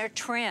mean, they're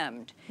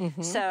trimmed.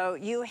 So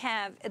you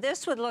have,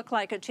 this would look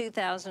like a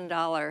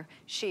 $2,000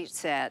 sheet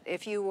set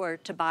if you were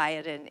to buy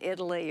it in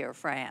Italy or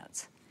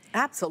France.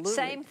 Absolutely.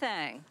 Same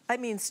thing. I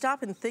mean,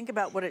 stop and think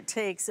about what it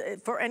takes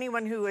for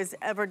anyone who has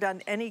ever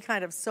done any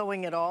kind of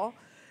sewing at all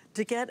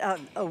to get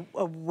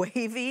a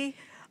wavy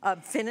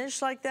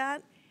finish like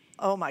that.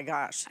 Oh my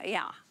gosh.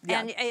 Yeah.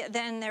 And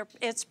then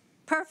it's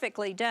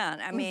perfectly done.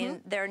 I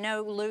mean, there are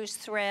no loose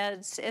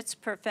threads. It's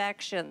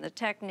perfection. The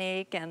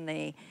technique and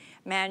the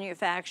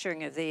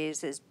manufacturing of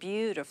these is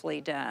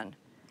beautifully done.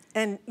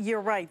 And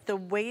you're right, the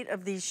weight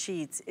of these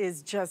sheets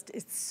is just,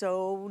 it's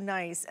so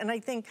nice. And I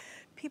think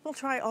people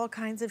try all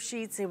kinds of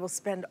sheets. They will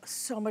spend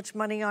so much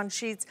money on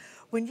sheets.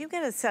 When you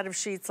get a set of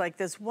sheets like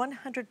this,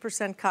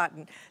 100%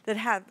 cotton, that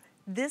have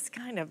this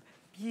kind of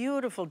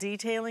beautiful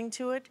detailing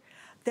to it,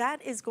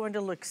 that is going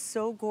to look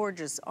so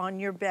gorgeous on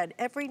your bed.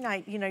 Every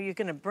night, you know, you're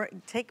gonna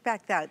take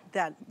back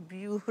that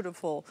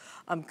beautiful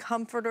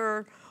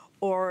comforter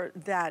or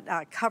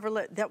that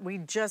coverlet that we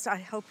just, I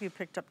hope you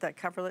picked up that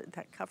coverlet.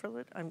 That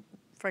coverlet I'm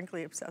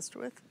frankly obsessed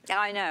with.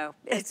 I know,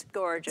 it's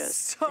gorgeous.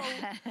 So,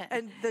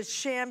 and the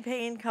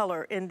champagne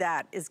color in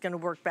that is gonna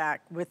work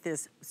back with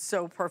this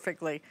so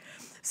perfectly.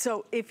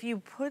 So if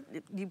you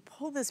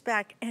pull this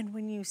back, and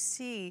when you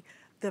see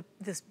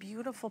this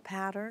beautiful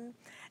pattern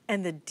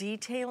and the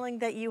detailing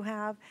that you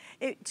have,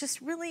 it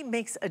just really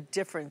makes a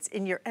difference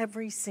in your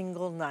every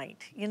single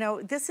night. You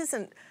know, this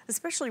isn't,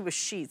 especially with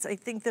sheets, I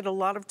think that a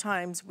lot of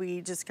times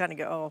we just kind of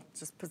go, oh,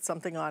 just put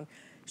something on.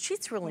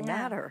 Sheets really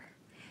matter.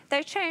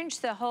 They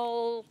change the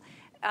whole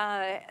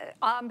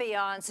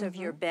ambiance of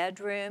your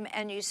bedroom,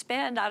 and you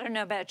spend, I don't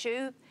know about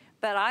you,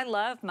 but I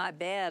love my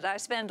bed. I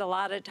spend a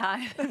lot of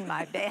time in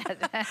my bed.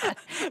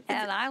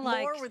 And I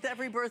like... More with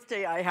every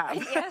birthday I have.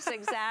 Yes,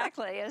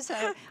 exactly. And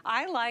so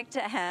I like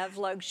to have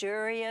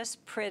luxurious,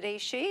 pretty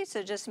sheets.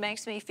 It just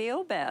makes me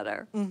feel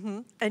better.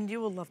 And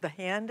you will love the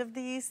hand of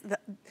these.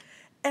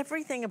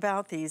 Everything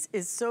about these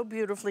is so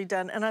beautifully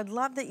done, and I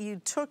love that you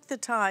took the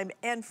time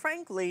and,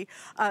 frankly,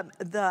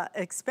 the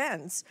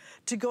expense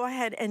to go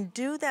ahead and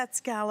do that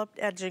scalloped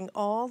edging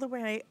all the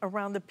way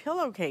around the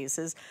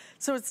pillowcases.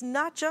 So it's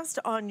not just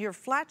on your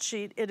flat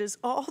sheet, it is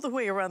all the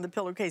way around the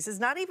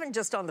pillowcases, not even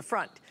just on the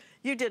front.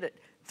 You did it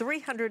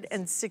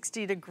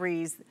 360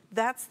 degrees.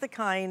 That's the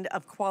kind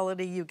of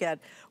quality you get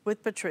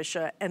with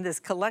Patricia, and this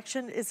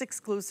collection is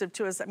exclusive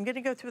to us. I'm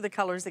gonna go through the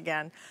colors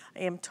again. I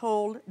am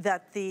told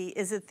that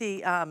is it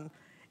the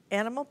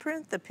animal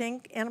print, the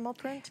pink animal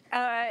print?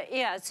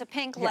 Yeah, it's a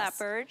pink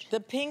leopard. The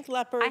pink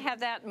leopard. I have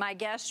that in my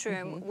guest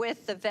room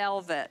with the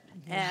velvet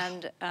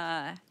and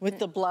with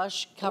the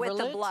blush coverlet?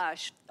 With the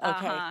blush.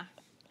 Okay.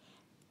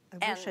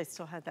 I wish I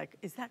still had that.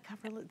 Is that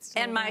coverlet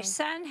still And around? my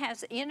son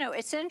has, you know,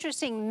 it's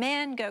interesting,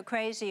 men go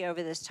crazy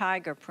over this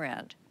tiger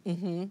print.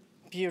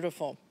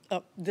 Beautiful.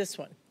 Oh, this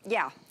one.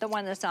 Yeah, the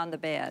one that's on the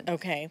bed.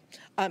 Okay.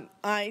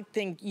 I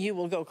think you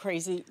will go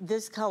crazy.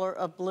 This color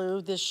of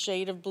blue, this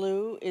shade of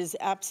blue is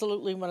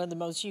absolutely one of the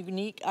most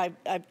unique I've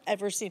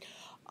ever seen.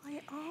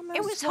 I almost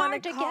It was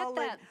hard to get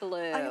that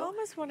blue. I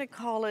almost want to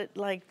call it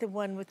like the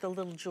one with the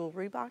little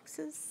jewelry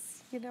boxes.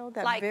 You know,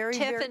 that like very,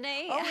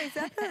 Tiffany? Oh, is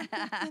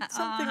that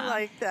something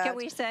like that? Can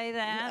we say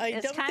that? I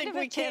don't think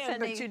we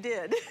can, but you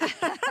did.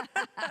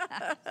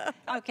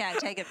 Okay, I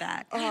take it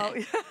back. Oh,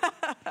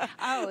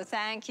 oh,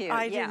 thank you.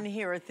 I didn't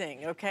hear a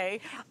thing,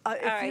 okay? All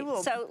right,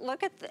 so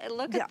look at that.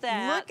 Look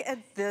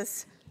at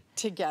this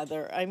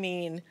together. I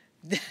mean,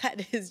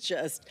 that is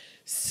just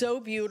so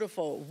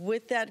beautiful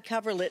with that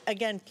coverlet.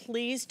 Again,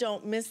 please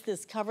don't miss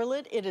this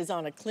coverlet. It is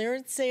on a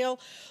clearance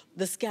sale.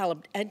 The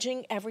scalloped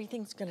edging,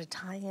 everything's gonna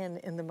tie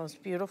in the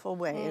most beautiful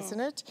way, isn't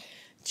it?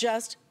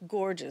 Just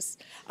gorgeous.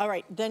 All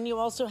right, then you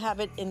also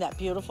have it in that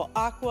beautiful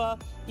aqua.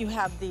 You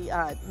have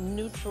the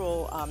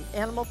neutral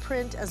animal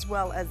print as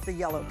well as the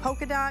yellow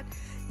polka dot.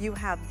 You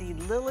have the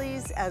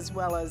lilies as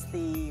well as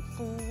the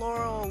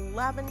floral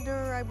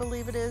lavender, I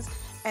believe it is,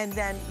 and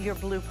then your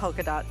blue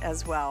polka dot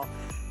as well.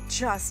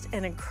 Just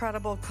an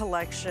incredible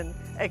collection,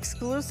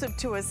 exclusive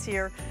to us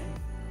here.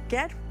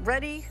 Get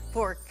ready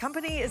for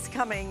company is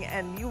coming,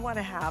 and you want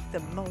to have the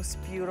most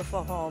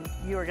beautiful home.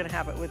 You are going to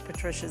have it with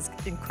Patricia's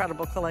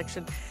incredible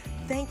collection.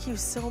 Thank you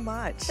so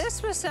much.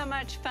 This was so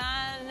much fun,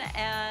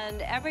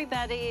 and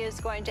everybody is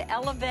going to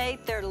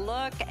elevate their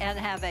look and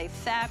have a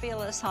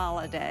fabulous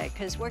holiday,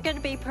 because we're going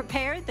to be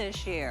prepared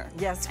this year.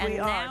 Yes, we are. And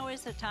now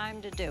is the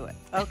time to do it.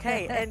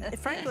 Okay, and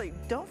frankly,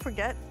 don't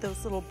forget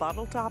those little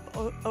bottle top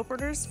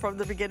openers from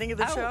the beginning of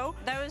the show.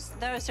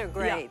 Those are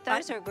great. Yeah,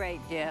 those are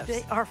great gifts.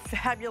 They are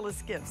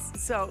fabulous gifts.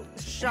 So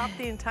shop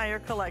the entire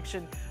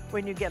collection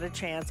when you get a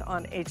chance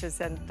on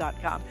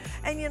hsn.com.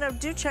 And you know,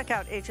 do check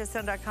out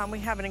hsn.com. We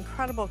have an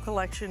incredible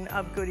collection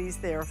of goodies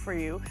there for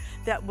you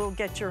that will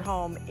get your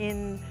home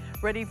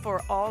ready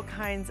for all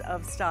kinds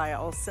of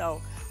styles.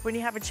 So when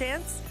you have a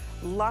chance,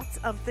 lots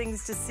of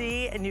things to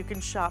see, and you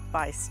can shop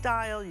by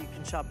style, you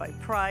can shop by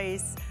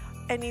price,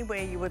 any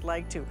way you would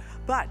like to.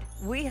 But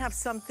we have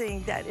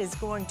something that is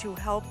going to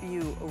help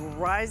you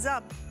rise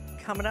up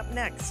coming up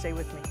next. Stay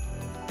with me.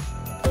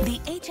 The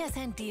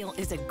HSN deal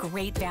is a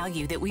great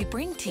value that we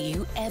bring to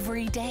you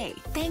every day.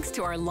 Thanks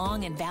to our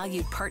long and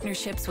valued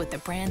partnerships with the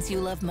brands you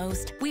love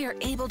most, we are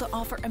able to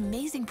offer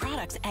amazing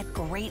products at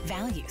great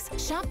values.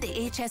 Shop the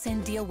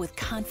HSN deal with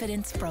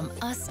confidence from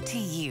us to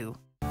you.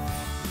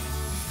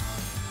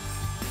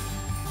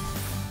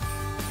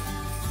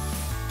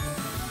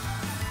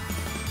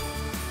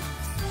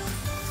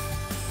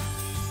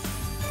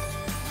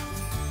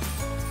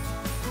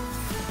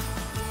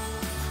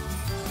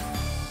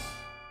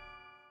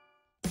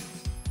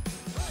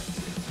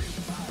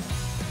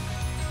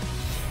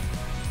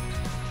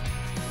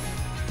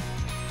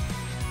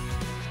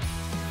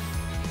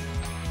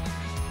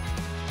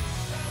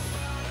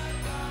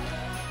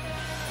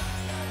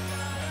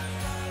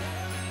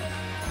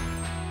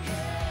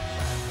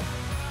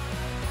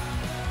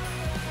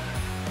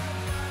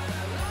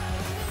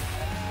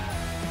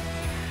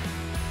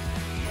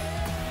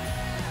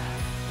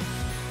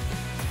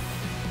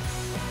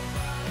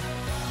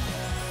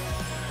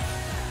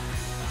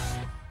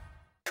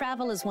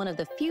 Travel is one of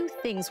the few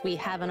things we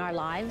have in our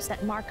lives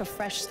that mark a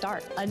fresh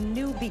start, a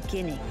new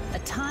beginning, a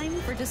time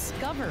for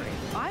discovery.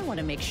 I want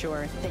to make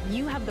sure that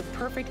you have the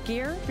perfect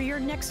gear for your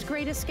next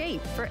great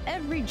escape. For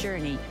every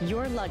journey,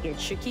 your luggage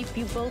should keep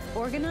you both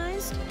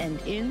organized and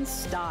in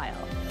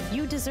style.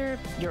 You deserve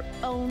your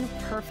own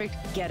perfect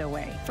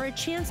getaway for a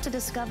chance to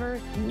discover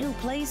new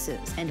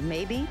places and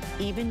maybe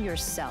even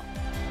yourself.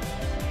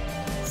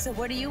 So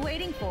what are you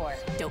waiting for?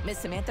 Don't miss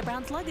Samantha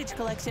Brown's luggage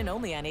collection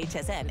only on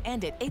HSN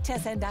and at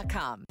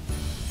hsn.com.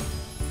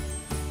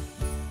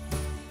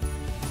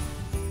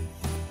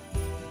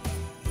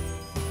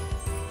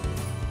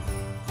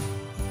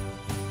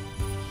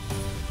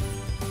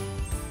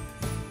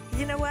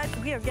 You know what?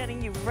 We are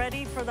getting you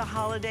ready for the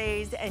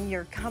holidays and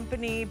your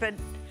company, but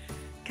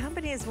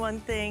company is one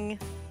thing.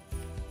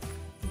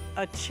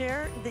 A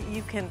chair that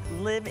you can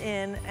live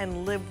in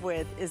and live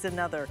with is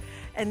another.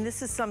 And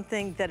this is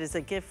something that is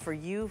a gift for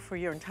you, for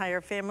your entire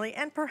family,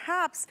 and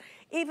perhaps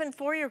even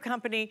for your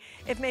company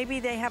if maybe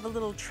they have a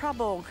little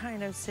trouble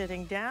kind of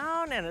sitting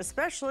down, and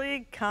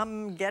especially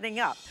come getting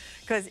up,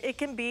 because it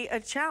can be a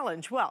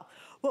challenge. Well,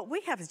 what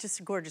we have is just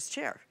a gorgeous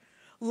chair.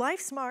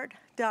 LifeSmart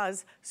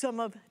does some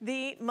of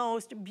the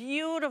most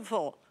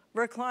beautiful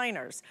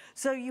recliners.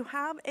 So you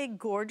have a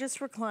gorgeous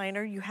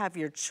recliner, you have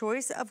your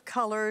choice of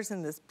colors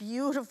and this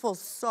beautiful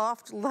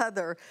soft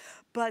leather,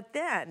 but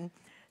then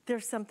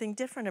there's something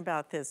different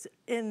about this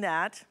in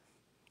that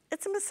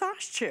it's a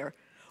massage chair.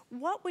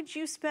 What would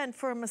you spend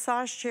for a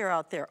massage chair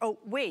out there? Oh,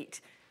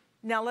 wait.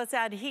 Now let's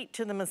add heat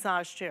to the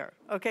massage chair,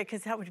 okay?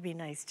 Because that would be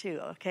nice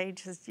too, okay?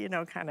 Just, you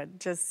know, kind of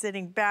just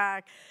sitting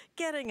back,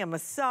 getting a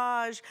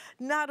massage.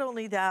 Not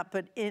only that,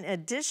 but in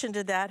addition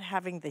to that,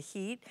 having the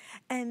heat.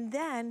 And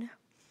then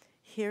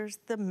here's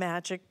the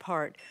magic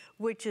part,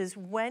 which is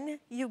when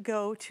you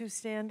go to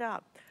stand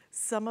up.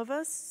 Some of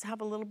us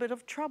have a little bit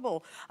of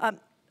trouble.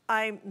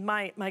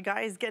 My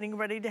guy is getting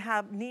ready to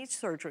have knee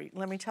surgery.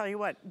 Let me tell you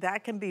what,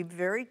 that can be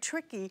very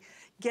tricky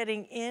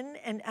getting in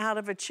and out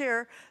of a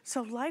chair.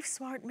 So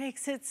LifeSmart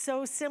makes it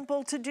so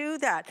simple to do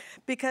that,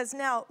 because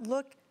now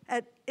look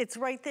at, it's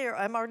right there.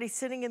 I'm already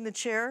sitting in the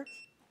chair,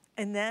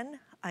 and then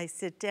I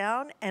sit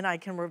down and I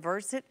can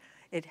reverse it.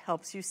 It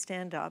helps you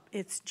stand up.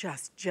 It's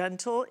just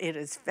gentle. It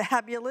is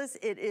fabulous.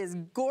 It is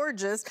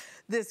gorgeous.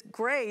 This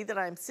gray that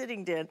I'm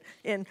sitting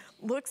in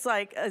looks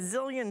like $1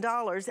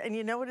 zillion. And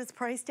you know what it's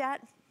priced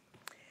at?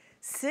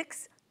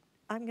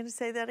 I'm gonna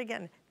say that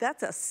again.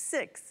 That's a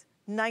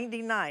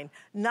 $699,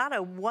 not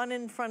a 1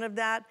 in front of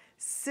that.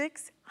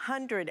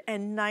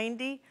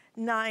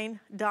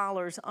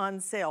 $699 on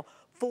sale.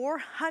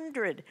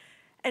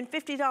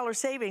 $450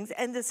 savings,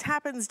 and this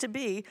happens to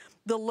be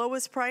the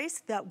lowest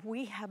price that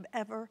we have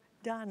ever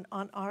done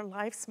on our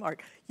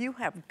LifeSmart. You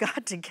have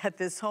got to get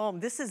this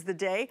home. This is the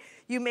day.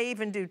 You may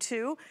even do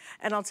 2.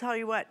 And I'll tell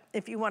you what,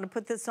 if you want to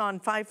put this on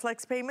 5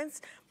 flex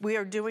payments, we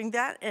are doing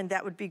that, and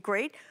that would be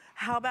great.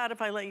 How about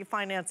if I let you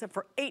finance it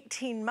for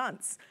 18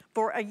 months,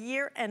 for a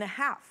year and a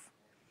half?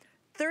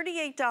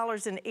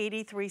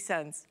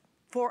 $38.83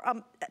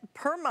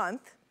 per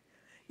month.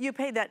 You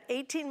pay that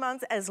 18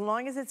 months. As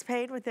long as it's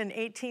paid within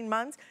 18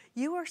 months,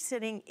 you are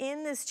sitting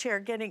in this chair,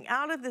 getting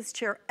out of this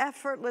chair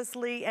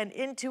effortlessly and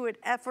into it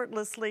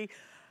effortlessly,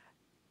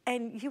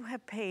 and you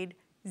have paid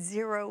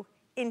 0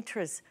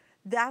 interest.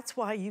 That's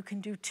why you can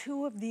do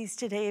 2 of these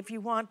today if you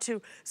want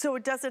to. So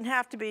it doesn't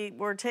have to be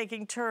we're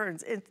taking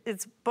turns.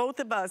 It's both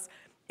of us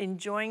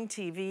enjoying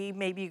TV.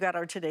 Maybe you got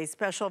our Today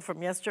Special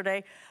from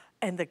yesterday,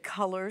 and the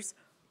colors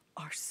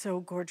are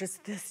so gorgeous.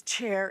 This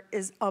chair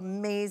is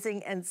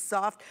amazing and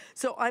soft.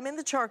 So I'm in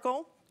the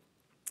charcoal.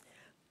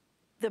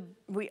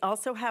 We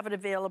also have it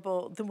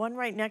available. The one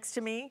right next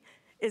to me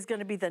is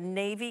gonna be the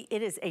navy.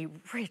 It is a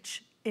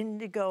rich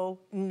indigo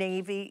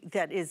navy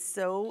that is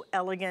so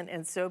elegant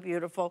and so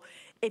beautiful.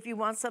 If you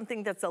want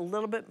something that's a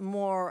little bit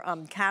more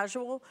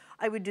casual,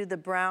 I would do the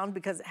brown,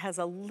 because it has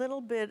a little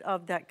bit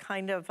of that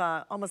kind of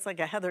almost like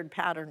a heathered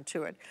pattern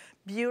to it.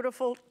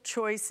 Beautiful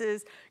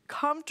choices,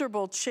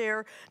 comfortable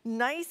chair,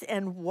 nice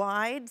and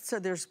wide, so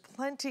there's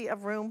plenty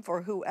of room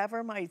for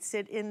whoever might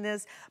sit in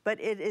this, but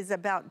it is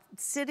about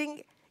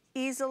sitting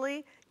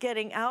easily,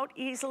 getting out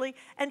easily,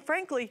 and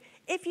frankly,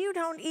 if you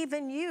don't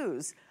even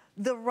use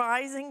the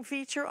rising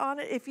feature on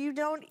it, if you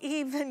don't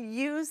even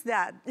use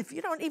that, if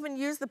you don't even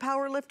use the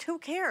power lift, who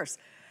cares?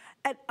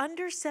 At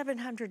under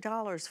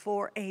 $700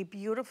 for a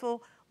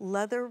beautiful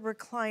leather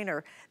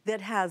recliner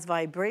that has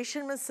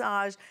vibration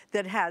massage,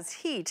 that has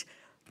heat,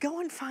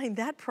 go and find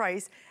that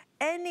price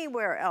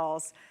anywhere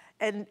else.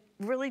 And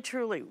really,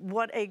 truly,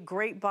 what a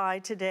great buy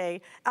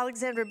today.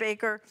 Alexandra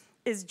Baker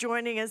is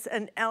joining us,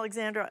 and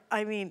Alexandra,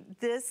 I mean,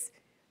 this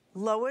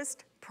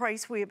lowest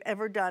price we have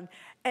ever done.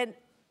 And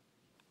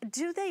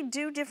do they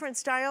do different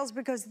styles?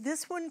 Because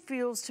this one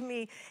feels to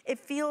me, it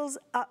feels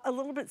a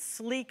little bit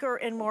sleeker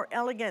and more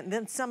elegant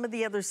than some of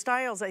the other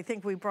styles I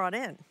think we brought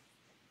in.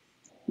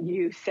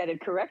 You said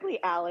it correctly,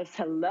 Alyce.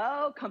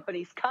 Hello,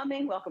 company's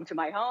coming. Welcome to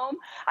my home.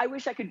 I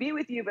wish I could be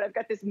with you, but I've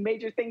got this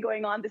major thing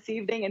going on this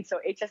evening, and so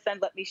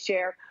HSN let me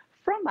share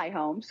from my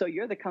home. So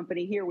you're the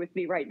company here with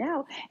me right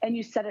now, and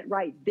you said it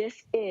right.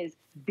 This is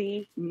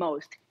the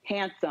most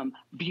handsome,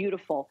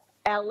 beautiful,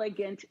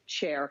 elegant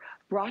chair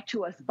brought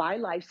to us by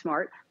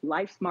LifeSmart.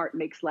 LifeSmart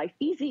makes life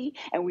easy,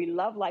 and we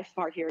love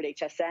LifeSmart here at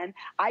HSN.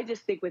 I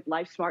just think with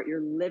LifeSmart, you're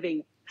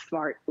living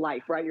smart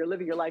life, right? You're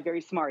living your life very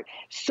smart.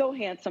 So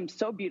handsome,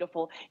 so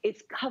beautiful.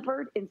 It's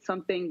covered in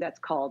something that's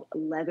called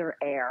leather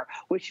air,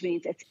 which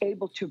means it's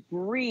able to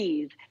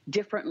breathe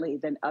differently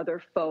than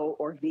other faux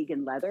or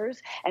vegan leathers.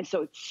 And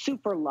so it's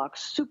super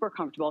luxe, super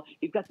comfortable.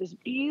 You've got this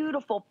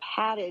beautiful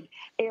padded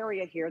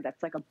area here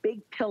that's like a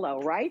big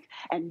pillow, right?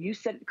 And you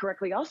said it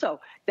correctly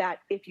also, that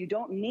if you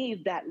don't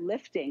need that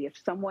lifting, if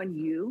someone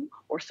you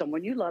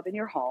love in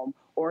your home,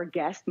 or a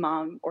guest,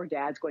 mom or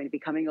dad's going to be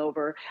coming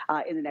over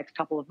in the next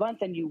couple of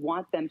months, and you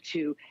want them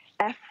to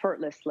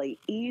effortlessly,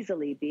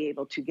 easily be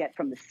able to get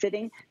from the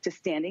sitting to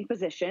standing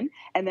position.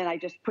 And then I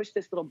just push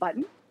this little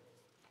button.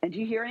 And do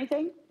you hear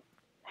anything?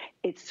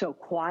 It's so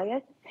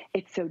quiet.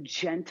 It's so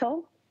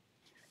gentle,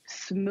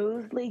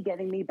 smoothly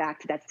getting me back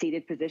to that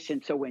seated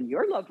position. So when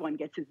your loved one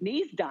gets his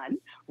knees done,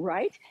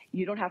 right,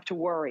 you don't have to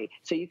worry.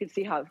 So you can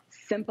see how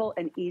simple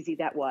and easy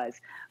that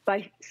was.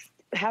 By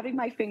having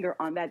my finger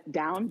on that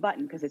down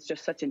button, because it's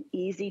just such an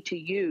easy to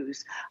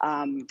use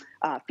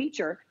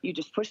feature, you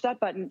just push that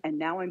button and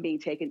now I'm being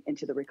taken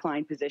into the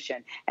recline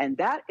position. And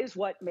that is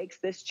what makes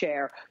this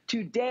chair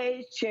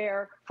today's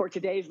chair for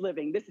today's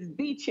living. This is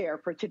the chair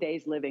for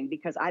today's living,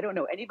 because I don't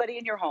know anybody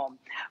in your home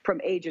from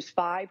ages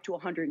 5 to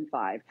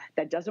 105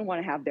 that doesn't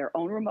want to have their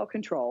own remote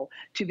control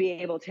to be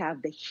able to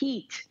have the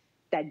heat,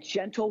 that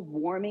gentle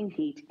warming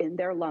heat in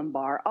their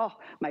lumbar. Oh,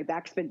 my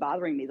back's been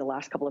bothering me the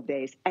last couple of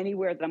days.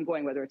 Anywhere that I'm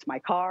going, whether it's my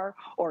car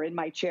or in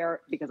my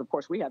chair, because of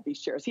course we have these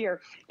chairs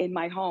here in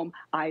my home,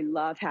 I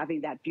love having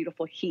that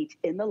beautiful heat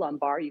in the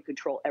lumbar. You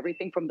control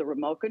everything from the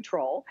remote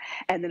control.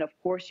 And then of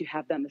course you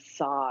have the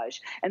massage.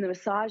 And the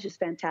massage is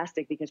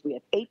fantastic because we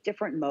have 8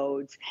 different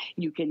modes.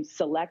 You can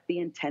select the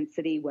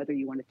intensity, whether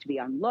you want it to be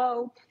on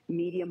low,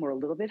 medium, or a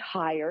little bit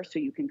higher, so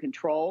you can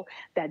control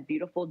that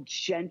beautiful,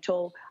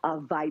 gentle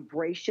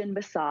vibration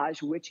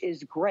massage, which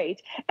is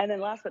great. And then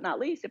last but not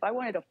least, if I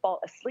wanted to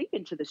fall asleep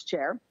into this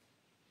chair,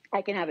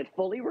 I can have it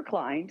fully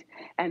reclined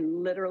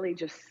and literally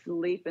just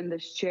sleep in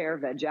this chair,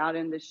 veg out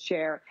in this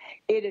chair.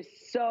 It is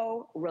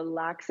so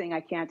relaxing, I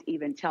can't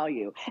even tell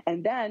you.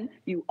 And then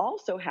you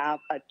also have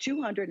a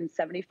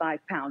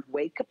 275-pound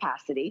weight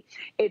capacity.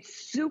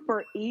 It's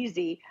super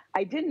easy.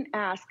 I didn't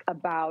ask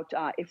about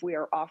if we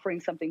are offering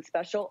something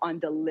special on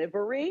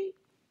delivery.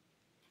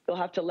 You'll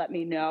have to let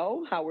me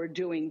know how we're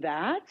doing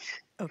that.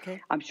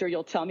 Okay. I'm sure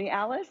you'll tell me,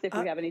 Alyce, if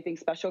we have anything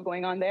special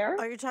going on there.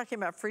 Are you talking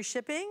about free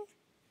shipping?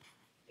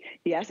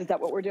 Yes, is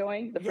that what we're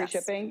doing? The free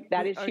shipping?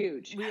 That is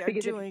huge. We are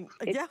doing,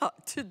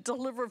 to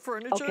deliver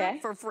furniture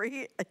for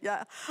free.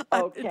 Yeah.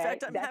 In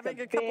fact, I'm having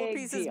a couple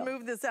pieces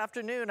moved this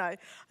afternoon. I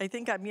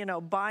think I'm,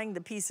 buying the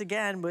piece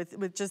again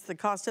with just the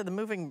cost of the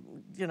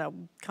moving,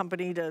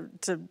 company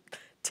to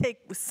take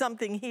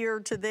something here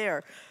to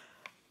there.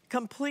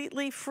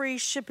 Completely free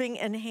shipping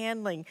and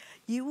handling.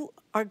 You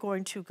are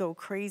going to go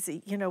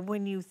crazy.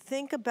 When you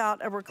think about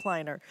a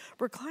recliner,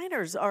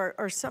 recliners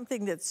are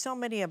something that so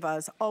many of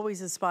us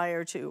always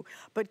aspire to,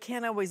 but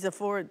can't always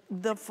afford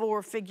the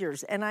 4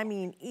 figures. And I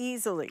mean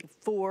easily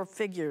 4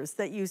 figures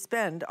that you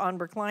spend on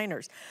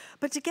recliners.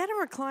 But to get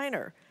a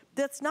recliner,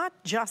 that's not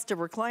just a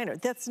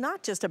recliner. That's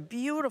not just a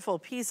beautiful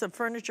piece of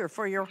furniture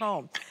for your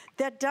home.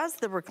 That does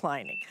the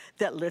reclining,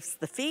 that lifts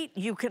the feet.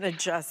 You can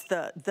adjust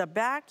the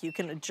back. You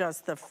can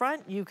adjust the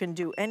front. You can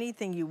do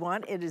anything you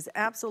want. It is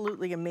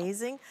absolutely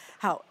amazing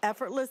how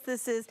effortless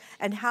this is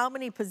and how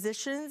many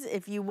positions,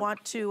 if you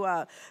want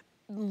to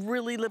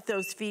really lift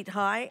those feet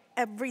high,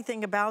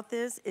 everything about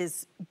this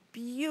is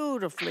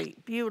beautifully,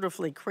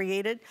 beautifully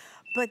created.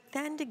 But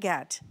then to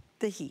get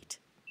the heat,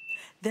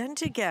 then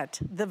to get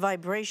the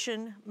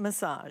vibration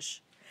massage,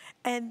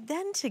 and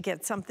then to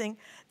get something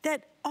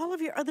that all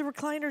of your other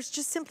recliners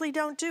just simply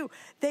don't do.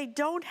 They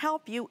don't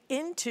help you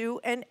into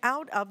and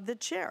out of the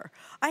chair.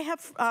 I have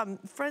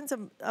friends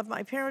of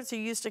my parents who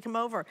used to come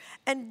over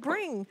and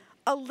bring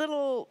a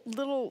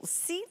little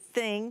seat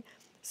thing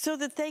so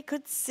that they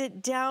could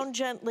sit down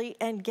gently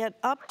and get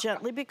up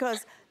gently,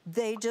 because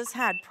they just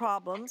had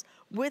problems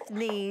with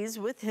knees,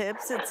 with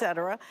hips,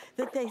 etc.,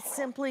 that they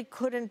simply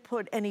couldn't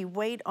put any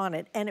weight on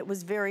it. And it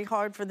was very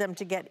hard for them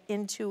to get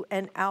into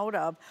and out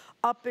of,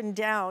 up and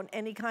down,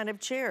 any kind of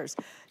chairs.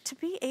 To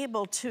be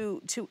able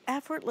to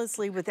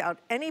effortlessly, without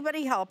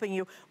anybody helping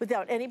you,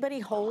 without anybody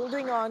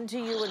holding on to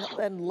you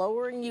and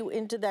lowering you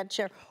into that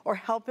chair,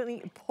 or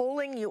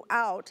pulling you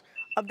out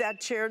of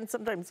that chair, and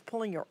sometimes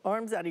pulling your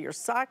arms out of your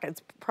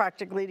sockets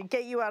practically to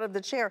get you out of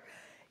the chair,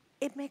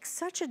 it makes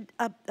such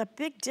a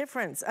big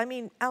difference. I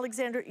mean,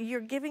 Alexander,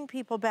 you're giving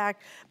people back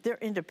their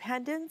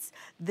independence,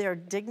 their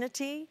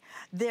dignity,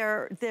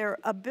 their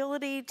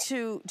ability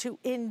to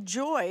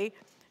enjoy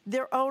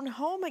their own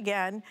home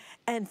again.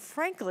 And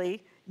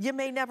frankly, you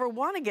may never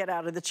want to get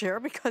out of the chair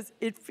because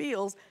it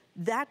feels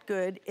that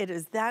good. It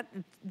is that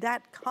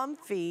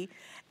comfy.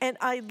 And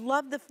I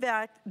love the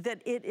fact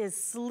that it is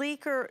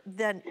sleeker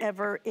than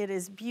ever. It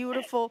is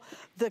beautiful.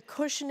 The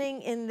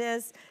cushioning in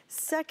this,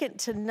 second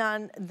to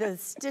none. The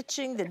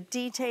stitching, the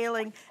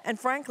detailing, and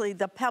frankly,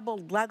 the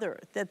pebbled leather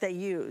that they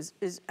use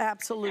is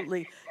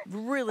absolutely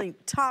really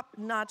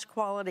top-notch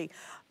quality.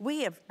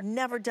 We have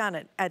never done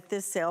it at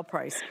this sale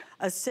price.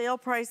 A sale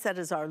price that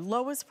is our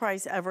lowest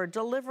price ever.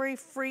 Delivery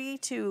free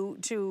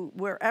to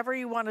wherever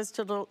you want us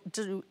to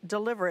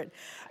deliver it.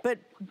 But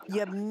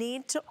you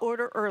need to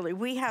order early.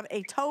 We have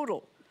a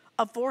total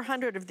of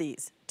 400 of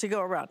these to go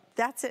around.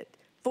 That's it,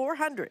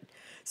 400.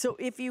 So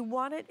if you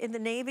want it in the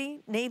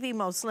navy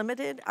most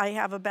limited, I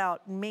have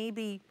about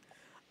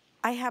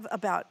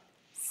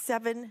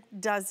 7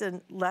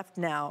 dozen left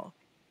now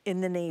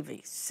in the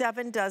navy.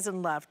 7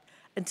 dozen left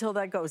until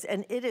that goes.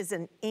 And it is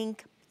an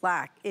ink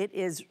black. It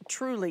is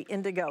truly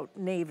indigo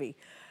navy.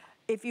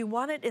 If you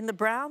want it in the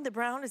brown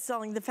is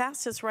selling the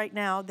fastest right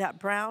now. That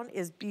brown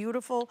is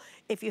beautiful.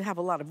 If you have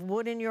a lot of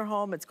wood in your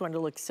home, it's going to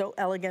look so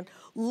elegant.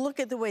 Look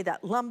at the way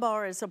that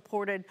lumbar is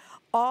supported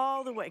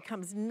all the way. It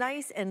comes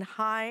nice and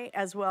high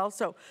as well,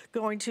 so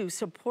going to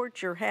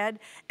support your head,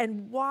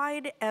 and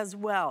wide as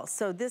well.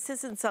 So this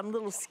isn't some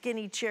little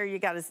skinny chair you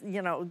got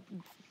to,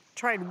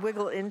 try and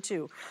wiggle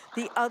into.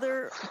 The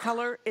other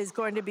color is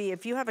going to be,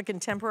 if you have a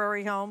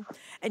contemporary home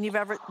and you've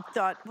ever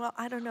thought, well,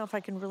 I don't know if I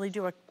can really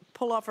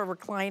pull off a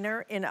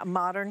recliner in a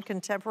modern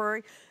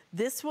contemporary,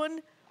 this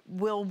one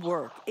will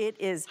work. It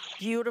is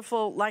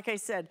beautiful. Like I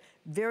said,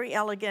 very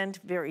elegant,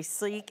 very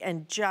sleek,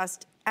 and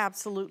just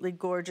absolutely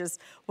gorgeous.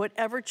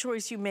 Whatever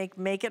choice you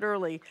make it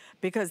early,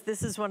 because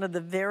this is one of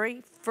the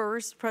very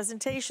first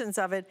presentations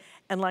of it.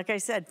 And like I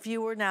said,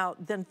 fewer now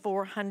than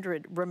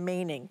 400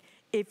 remaining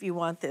if you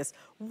want this.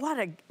 What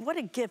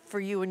a gift for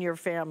you and your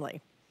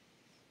family.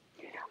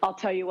 I'll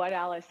tell you what,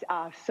 Alyce,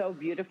 so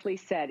beautifully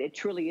said. It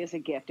truly is a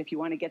gift. If you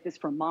want to get this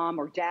for mom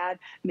or dad,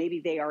 maybe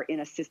they are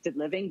in assisted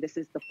living, this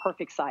is the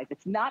perfect size.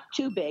 It's not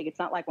too big. It's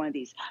not like one of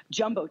these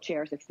jumbo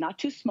chairs. It's not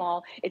too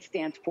small. It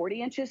stands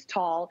 40 inches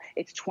tall.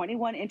 It's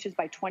 21 inches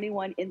by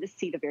 21 in the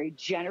seat, a very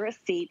generous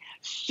seat,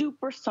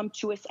 super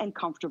sumptuous and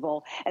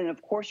comfortable. And then,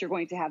 of course, you're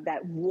going to have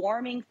that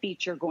warming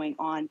feature going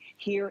on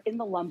here in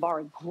the lumbar.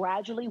 It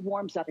gradually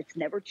warms up. It's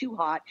never too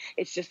hot.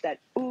 It's just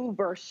that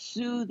uber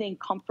soothing,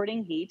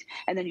 comforting heat.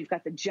 And then you've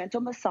got the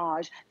gentle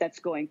massage that's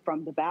going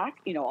from the back,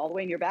 all the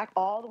way in your back,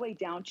 all the way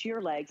down to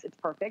your legs. It's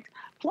perfect.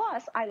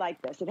 Plus, I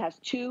like this. It has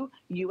 2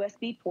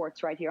 USB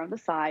ports right here on the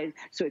side.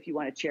 So if you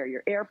want to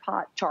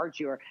charge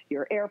your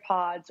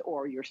AirPods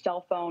or your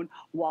cell phone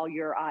while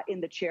you're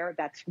in the chair,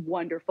 that's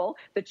wonderful.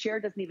 The chair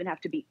doesn't even have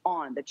to be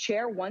on. The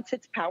chair, once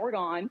it's powered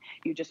on,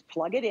 you just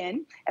plug it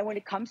in. And when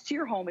it comes to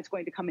your home, it's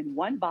going to come in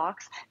one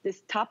box.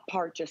 This top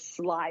part just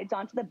slides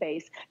onto the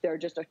base. There are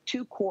just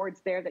 2 cords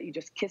there that you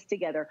just kiss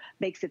together.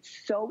 Makes it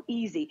so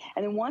easy.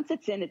 And then once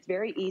it's in, it's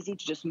very easy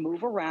to just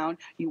move around.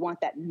 You want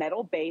that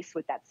metal base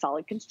with that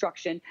solid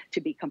construction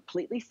to be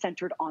completely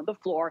centered on the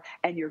floor,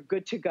 and you're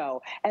good to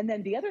go. And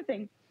then the other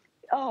thing,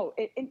 and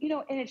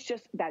it's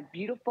just that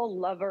beautiful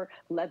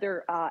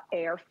leather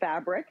air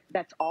fabric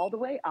that's all the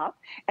way up.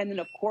 And then,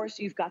 of course,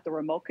 you've got the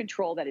remote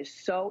control that is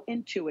so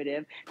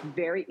intuitive,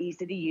 very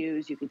easy to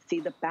use. You can see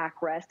the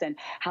backrest and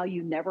how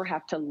you never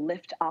have to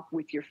lift up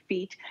with your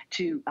feet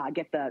to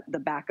get the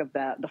back of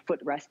the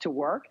footrest to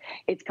work.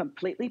 It's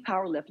completely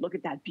power lift. Look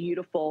at that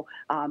beautiful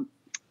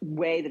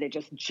way that it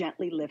just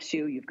gently lifts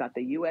you. You've got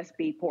the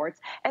USB ports,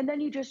 and then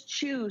you just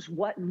choose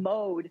what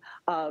mode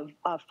of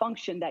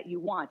function that you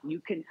want. You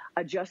can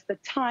adjust the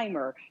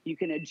timer. You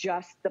can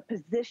adjust the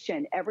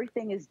position.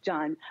 Everything is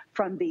done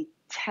from the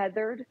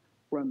tethered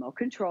remote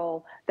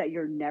control that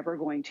you're never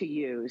going to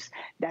use.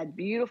 That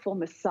beautiful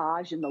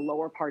massage in the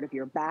lower part of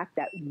your back,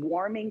 that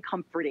warming,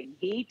 comforting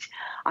heat.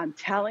 I'm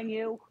telling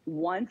you,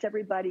 once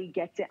everybody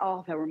gets it,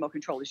 the remote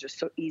control is just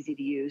so easy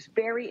to use,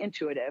 very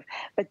intuitive.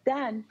 But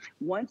then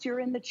once you're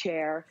in the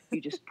chair,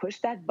 you just push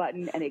that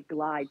button and it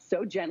glides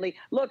so gently.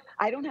 Look,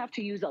 I don't have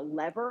to use a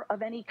lever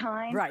of any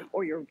kind, right,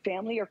 or your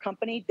family or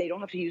company, they don't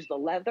have to use the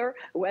lever,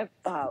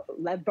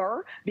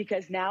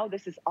 because now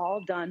this is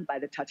all done by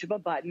the touch of a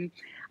button.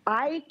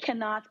 I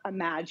cannot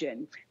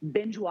imagine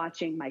binge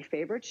watching my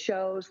favorite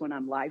shows when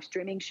I'm live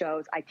streaming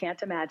shows. I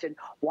can't imagine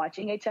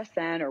watching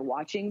HSN or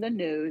watching the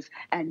news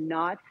and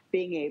not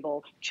being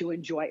able to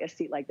enjoy a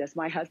seat like this.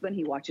 My husband,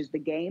 he watches the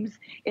games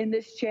in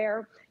this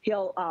chair.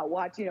 He'll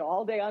watch,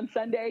 all day on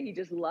Sunday. He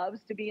just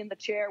loves to be in the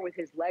chair with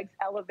his legs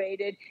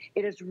elevated.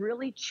 It has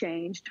really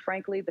changed,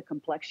 frankly, the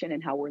complexion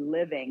and how we're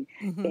living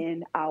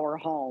in our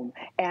home.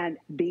 And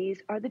these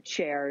are the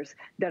chairs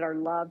that are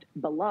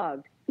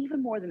beloved,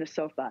 even more than a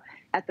sofa.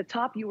 At the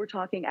top, you were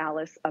talking,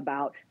 Alyce,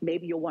 about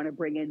maybe you'll want to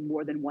bring in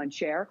more than one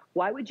chair.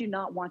 Why would you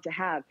not want to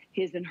have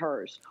his and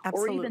hers?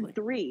 Absolutely. Or even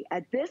 3?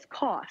 At this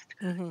cost,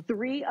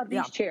 3 of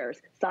these chairs,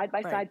 side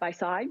by side by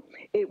side,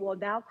 it will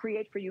now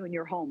create for you in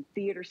your home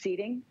theater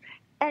seating.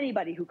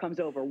 Anybody who comes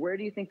over, where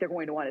do you think they're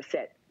going to want to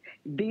sit?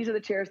 These are the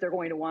chairs they're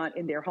going to want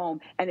in their home.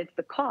 And it's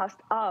the cost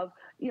of,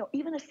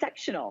 even a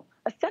sectional.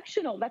 A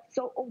sectional, that's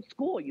so old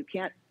school. You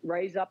can't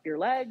raise up your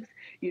legs.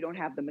 You don't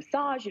have the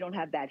massage. You don't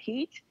have that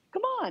heat.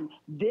 Come on.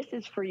 This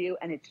is for you.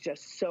 And it's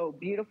just so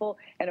beautiful.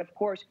 And of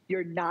course,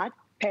 you're not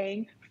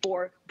paying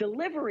for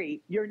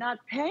delivery. You're not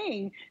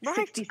paying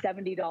 $60,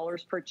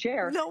 $70 per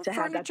chair to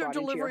have that brought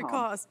into your home. No furniture delivery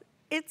cost.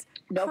 It's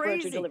no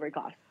crazy. Furniture delivery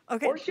cost.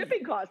 Okay. Or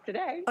shipping costs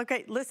today.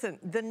 Okay, listen,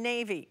 the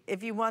navy,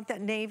 if you want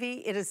that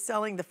navy, it is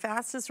selling the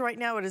fastest right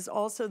now. It is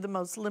also the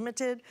most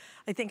limited.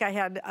 I think I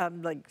had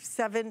like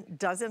 7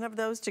 dozen of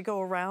those to go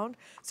around.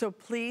 So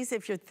please,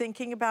 if you're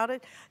thinking about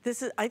it,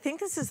 I think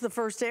this is the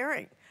first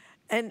airing.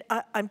 And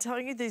I'm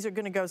telling you, these are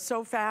gonna go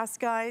so fast,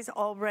 guys,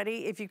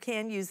 already. If you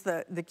can, use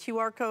the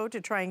QR code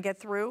to try and get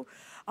through.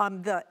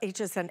 The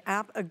HSN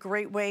app, a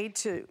great way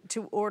to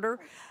order.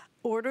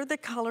 Order the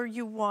color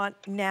you want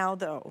now,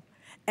 though.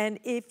 And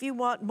if you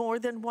want more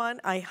than one,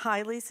 I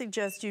highly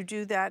suggest you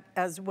do that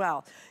as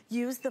well.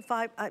 Use the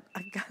 5,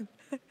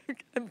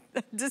 I'm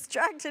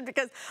distracted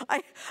because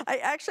I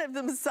actually have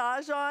the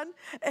massage on,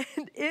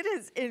 and it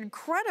is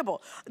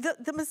incredible.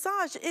 The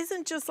massage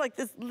isn't just like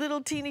this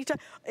little teeny time.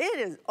 It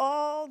is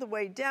all the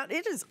way down.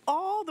 It is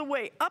all the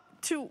way up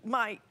to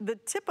the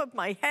tip of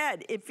my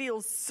head. It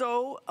feels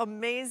so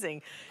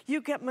amazing.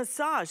 You get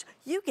massage,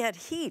 you get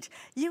heat,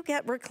 you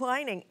get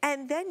reclining,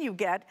 and then you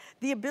get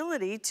the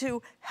ability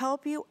to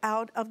help you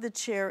out of the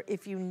chair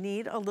if you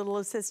need a little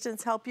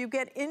assistance, help you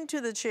get into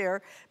the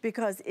chair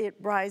because it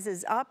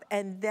rises up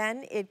and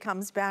then it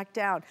comes back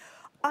down.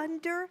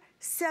 Under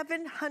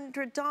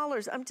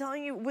 $700. I'm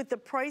telling you, with the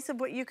price of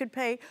what you could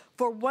pay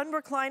for one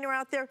recliner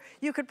out there,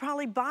 you could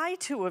probably buy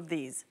 2 of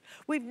these.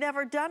 We've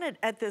never done it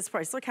at this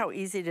price. Look how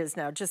easy it is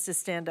now just to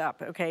stand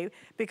up, okay?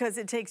 Because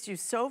it takes you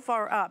so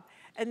far up.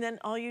 And then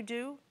all you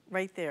do,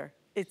 right there,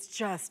 it's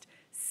just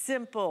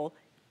simple,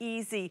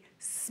 easy,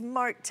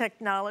 smart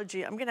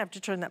technology. I'm gonna have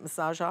to turn that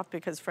massage off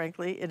because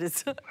frankly, it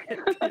feels so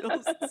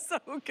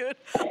good.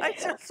 I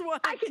just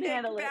want to kick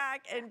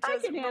back and just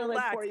relax. I can handle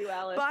it for you,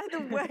 Alyce. By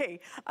the way,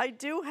 I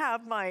do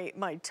have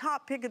my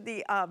top pick of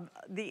the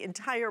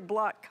entire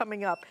block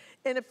coming up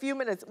in a few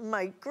minutes.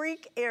 My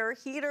Greek air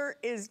heater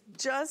is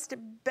just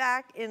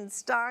back in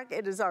stock.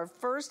 It is our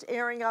first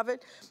airing of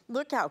it.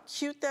 Look how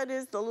cute that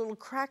is, the little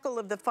crackle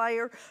of the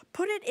fire.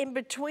 Put it in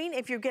between,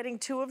 if you're getting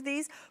 2 of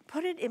these,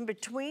 put it in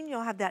between.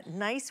 You'll have that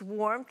nice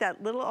warmth,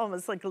 that little,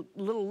 almost like a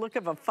little look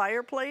of a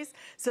fireplace.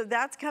 So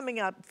that's coming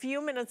up a few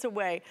minutes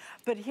away.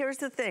 But here's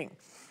the thing,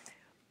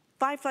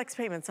 5 flex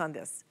payments on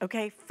this,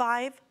 okay?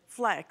 5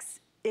 flex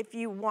if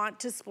you want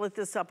to split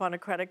this up on a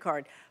credit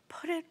card.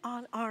 Put it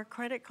on our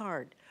credit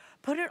card.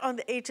 Put it on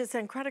the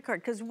HSN credit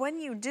card, because when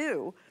you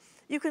do,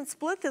 you can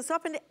split this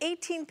up into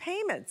 18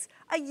 payments.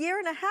 A year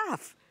and a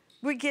half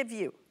we give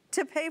you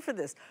to pay for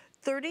this.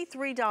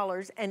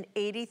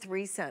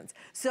 $33.83.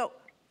 So,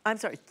 I'm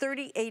sorry,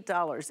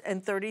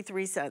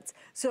 $38.33.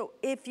 So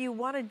if you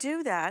want to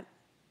do that,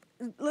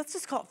 let's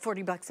just call it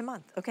 40 bucks a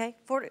month, okay?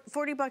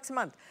 40 bucks a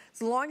month.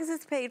 As long as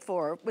it's paid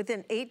for,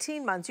 within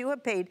 18 months, you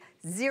have paid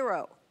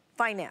 0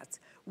 finance.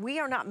 We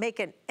are not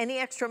making any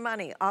extra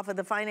money off of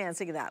the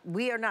financing of that.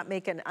 We are not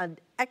making an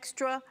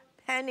extra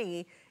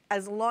penny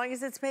as long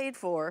as it's paid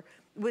for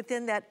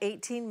within that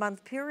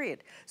 18-month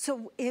period.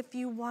 So if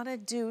you want to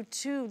do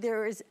 2,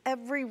 there is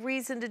every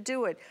reason to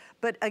do it.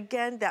 But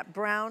again, that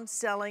brown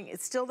selling,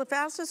 it's still the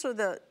fastest, or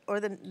the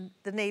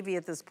navy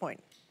at this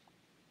point?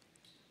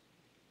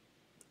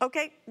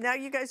 Okay, now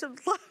you guys are,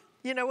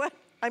 you know what?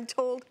 I'm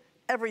told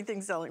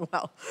everything's selling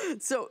well.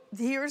 So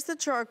here's the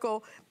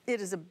charcoal. It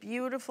is a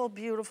beautiful,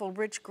 beautiful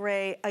rich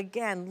gray.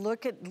 Again,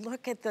 look at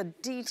the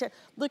detail.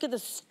 Look at the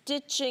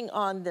stitching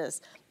on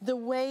this. The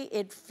way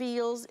it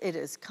feels, it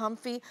is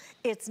comfy.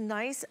 It's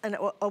nice and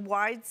a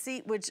wide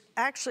seat, which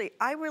actually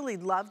I really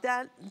love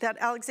that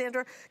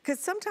Alexandra, because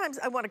sometimes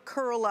I want to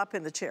curl up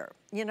in the chair.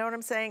 You know what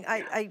I'm saying?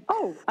 I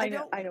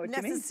don't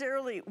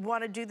necessarily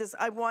want to do this.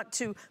 I want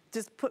to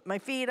just put my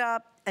feet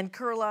up and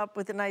curl up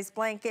with a nice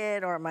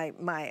blanket or my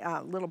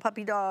little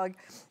puppy dog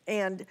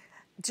and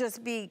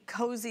just be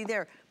cozy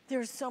there.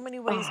 There's so many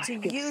ways to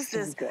use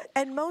this. Good.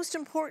 And most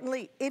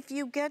importantly, if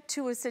you get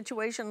to a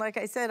situation, like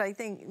I said, I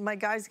think my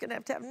guy's gonna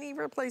have to have knee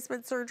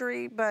replacement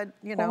surgery, but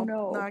you know,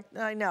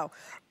 I know.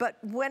 But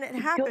when it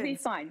happens— He'll be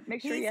fine.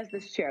 Make sure he has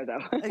this chair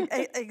though.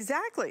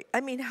 Exactly.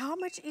 I mean, how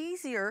much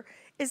easier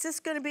is this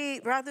gonna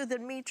be rather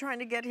than me trying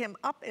to get him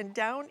up and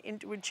down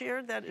into a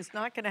chair? That is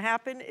not gonna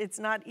happen. It's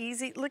not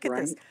easy. Look at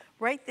this,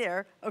 right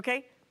there,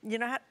 okay? You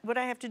know what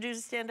I have to do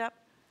to stand up?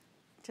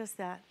 Just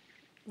that,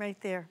 right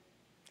there.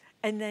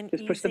 And then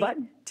just push the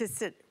button to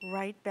sit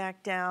right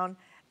back down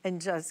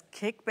and just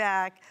kick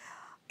back.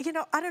 You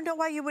know, I don't know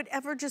why you would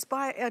ever just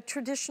buy a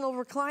traditional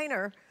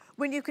recliner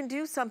when you can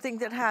do something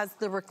that has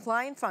the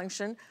recline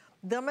function,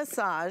 the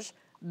massage,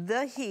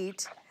 the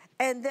heat,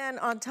 and then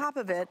on top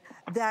of it,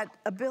 that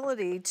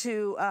ability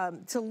to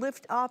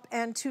lift up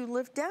and to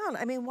lift down.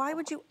 I mean, why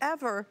would you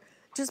ever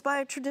just buy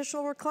a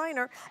traditional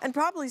recliner and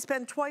probably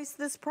spend twice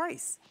this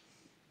price?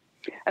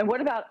 And what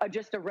about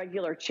just a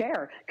regular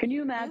chair? Can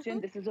you imagine?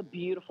 This is a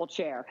beautiful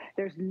chair.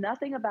 There's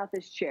nothing about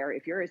this chair,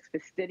 if you're as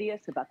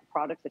fastidious about the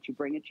products that you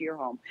bring into your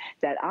home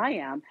that I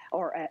am,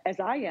 or as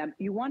I am,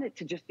 you want it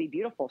to just be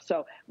beautiful.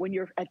 So when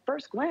you're at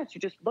first glance, you're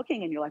just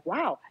looking and you're like,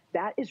 wow,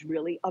 that is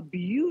really a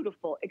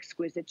beautiful,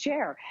 exquisite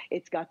chair.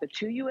 It's got the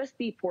 2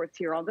 USB ports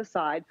here on the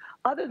side.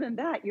 Other than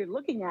that, you're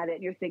looking at it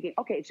and you're thinking,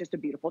 okay, it's just a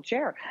beautiful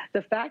chair.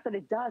 The fact that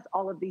it does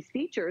all of these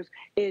features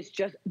is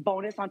just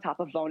bonus on top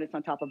of bonus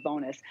on top of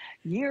bonus.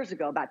 Years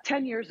ago, about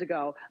 10 years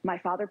ago, my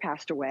father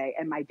passed away,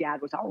 and my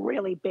dad was a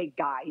really big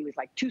guy. He was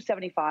like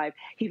 275.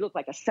 He looked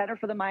like a center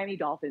for the Miami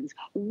Dolphins.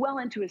 Well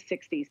into his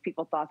 60s,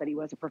 people thought that he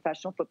was a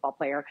professional football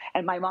player.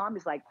 And my mom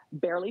is like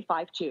barely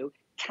 5'2",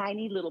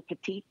 tiny little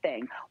petite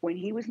thing. When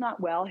he was not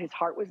well, his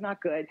heart was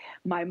not good.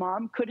 My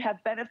mom could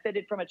have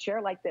benefited from a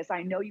chair like this.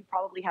 I know you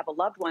probably have a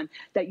loved one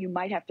that you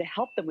might have to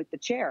help them with the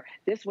chair.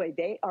 This way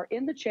they are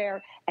in the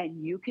chair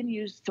and you can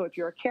use, so if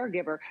you're a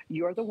caregiver,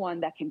 you're the one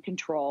that can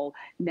control.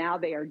 Now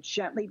they are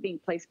gently being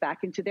placed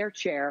back into their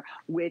chair,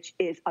 which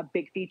is a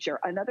big feature.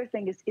 Another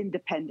thing is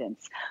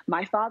independence.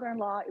 My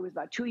father-in-law, it was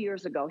about 2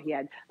 years ago, he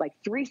had like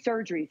 3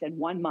 surgeries in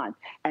 1 month,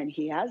 and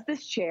he has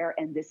this chair,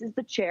 and this is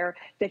the chair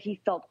that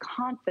he felt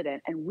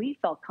confident, and we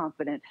felt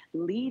confident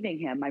leaving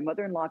him. My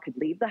mother-in-law could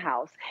leave the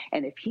house,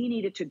 and if he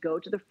needed to go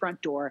to the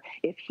front door,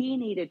 if he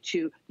needed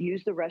to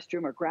use the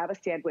restroom or grab a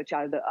sandwich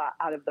out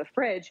of the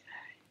fridge,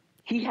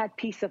 he had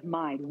peace of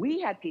mind.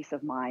 We had peace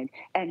of mind,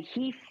 and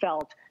he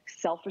felt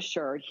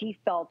self-assured. He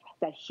felt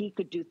that he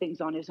could do things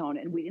on his own,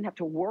 and we didn't have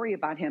to worry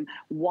about him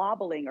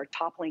wobbling or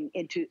toppling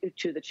into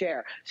the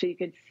chair. So you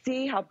can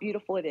see how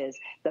beautiful it is,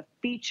 the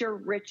feature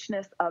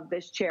richness of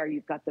this chair.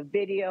 You've got the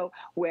video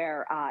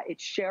where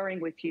it's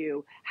sharing with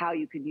you how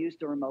you can use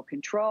the remote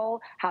control,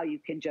 how you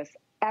can just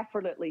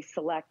effortlessly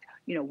select,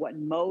 what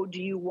mode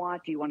do you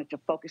want? Do you want it to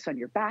focus on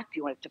your back? Do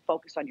you want it to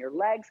focus on your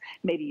legs,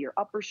 maybe your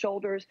upper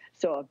shoulders?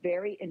 So a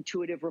very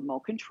intuitive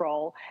remote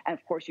control. And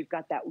of course, you've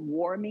got that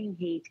warming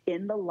heat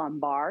in the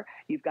lumbar.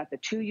 You've got the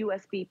 2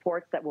 USB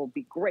ports that will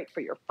be great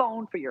for your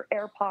phone, for your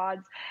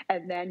AirPods.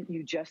 And then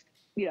you just,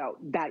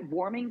 that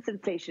warming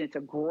sensation. It's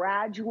a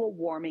gradual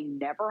warming,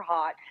 never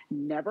hot,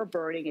 never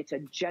burning. It's a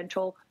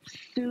gentle,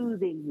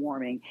 soothing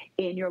warming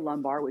in your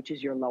lumbar, which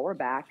is your lower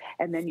back.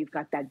 And then you've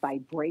got that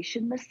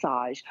vibration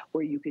massage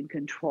where you can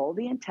control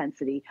the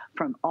intensity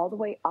from all the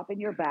way up in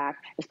your back,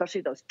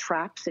 especially those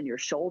traps in your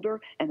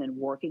shoulder, and then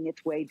working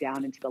its way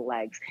down into the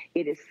legs.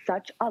 It is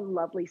such a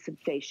lovely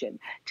sensation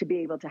to be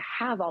able to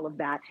have all of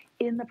that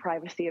in the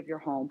privacy of your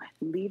home.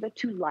 Leave it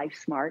to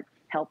LifeSmart,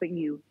 helping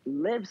you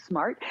live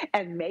smart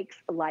and makes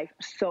life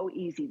so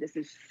easy. This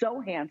is so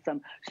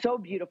handsome, so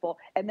beautiful.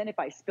 And then if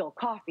I spill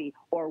coffee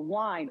or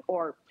wine,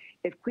 or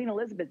if Queen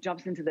Elizabeth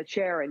jumps into the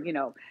chair and,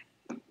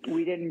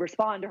 we didn't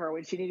respond to her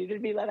when she needed to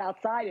be let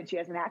outside and she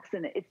has an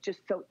accident, it's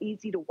just so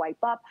easy to wipe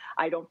up.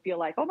 I don't feel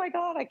like, oh my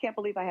God, I can't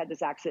believe I had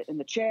this accident in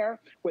the chair,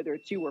 whether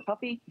it's you or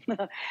Puppy.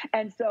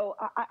 And so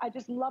I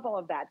just love all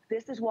of that.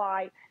 This is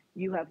why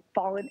you have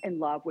fallen in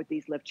love with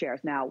these lift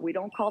chairs. Now, we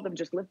don't call them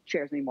just lift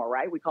chairs anymore,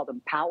 right? We call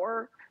them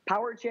power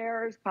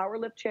chairs, power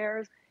lift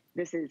chairs.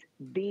 This is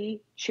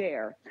the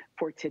chair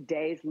for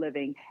today's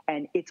living,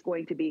 and it's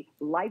going to be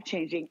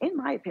life-changing, in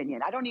my opinion.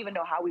 I don't even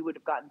know how we would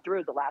have gotten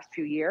through the last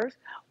few years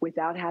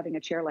without having a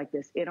chair like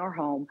this in our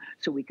home,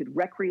 so we could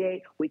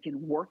recreate, we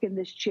can work in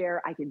this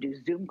chair, I can do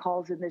Zoom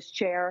calls in this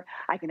chair,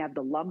 I can have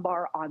the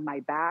lumbar on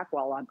my back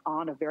while I'm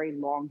on a very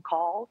long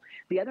call.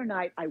 The other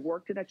night, I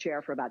worked in a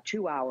chair for about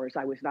 2 hours.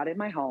 I was not in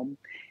my home,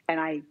 and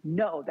I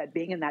know that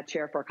being in that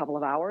chair for a couple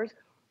of hours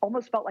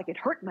almost felt like it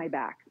hurt my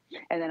back.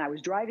 And then I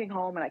was driving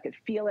home and I could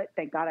feel it.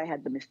 Thank God I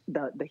had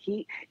the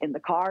heat in the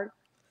car.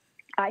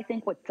 I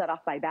think what set off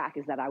my back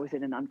is that I was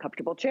in an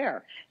uncomfortable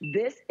chair.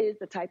 This is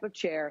the type of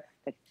chair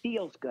that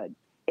feels good.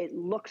 It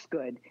looks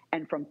good.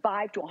 And from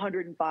 5 to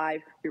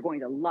 105, you're going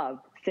to love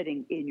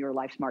sitting in your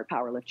LifeSmart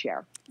Power Lift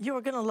chair.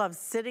 You're gonna love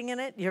sitting in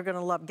it. You're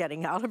gonna love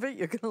getting out of it.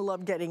 You're gonna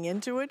love getting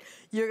into it.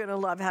 You're gonna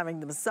love having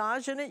the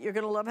massage in it. You're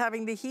gonna love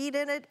having the heat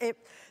in it.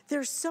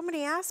 There's so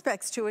many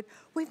aspects to it.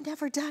 We've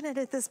never done it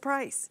at this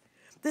price.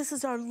 This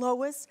is our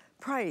lowest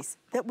price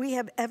that we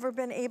have ever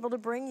been able to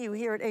bring you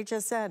here at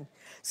HSN.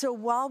 So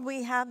while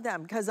we have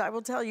them, because I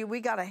will tell you, we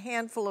got a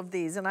handful of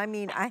these, and I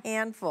mean a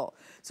handful.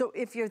 So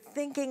if you're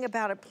thinking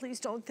about it, please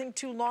don't think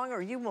too long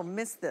or you will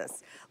miss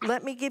this.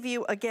 Let me give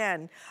you,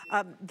 again,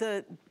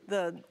 the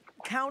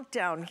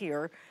countdown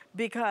here,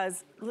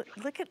 because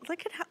look at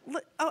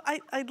how,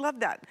 I love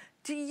that.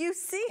 Do you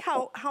see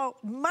how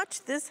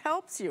much this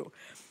helps you?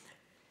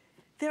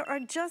 There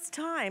are just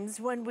times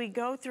when we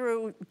go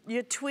through,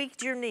 you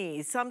tweaked your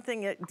knee,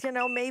 something,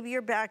 maybe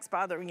your back's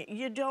bothering you.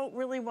 You don't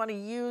really want to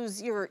use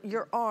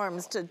your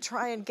arms to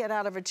try and get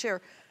out of a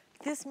chair.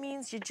 This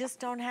means you just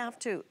don't have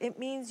to. It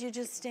means you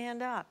just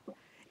stand up.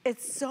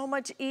 It's so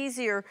much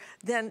easier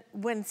than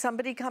when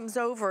somebody comes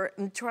over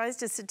and tries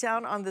to sit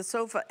down on the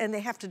sofa and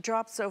they have to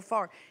drop so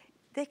far.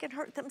 They can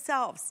hurt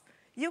themselves.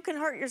 You can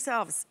hurt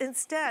yourselves.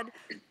 Instead,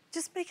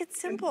 just make it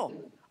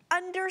simple.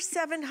 Under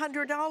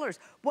 $700.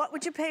 What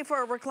would you pay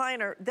for a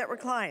recliner that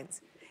reclines?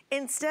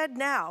 Instead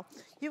now,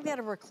 you get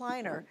a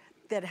recliner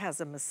that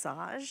has a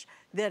massage,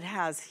 that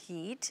has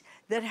heat,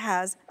 that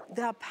has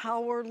the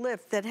power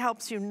lift that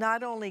helps you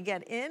not only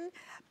get in,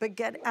 but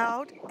get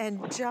out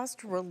and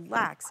just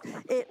relax.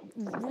 It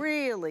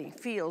really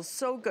feels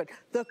so good.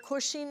 The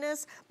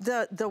cushiness,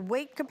 the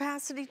weight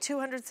capacity,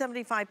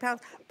 275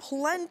 pounds,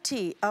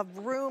 plenty of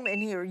room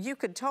in here. You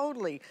could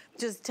totally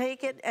just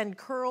take it and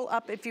curl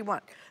up if you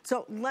want.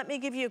 So let me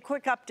give you a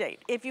quick update.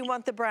 If you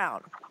want the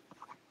brown,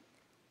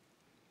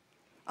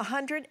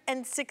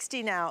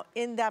 $160 now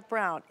in that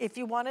brown. If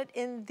you want it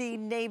in the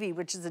navy,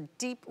 which is a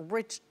deep,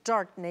 rich,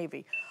 dark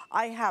navy,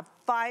 I have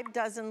 5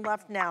 dozen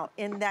left now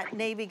in that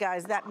navy,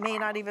 guys. That may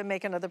not even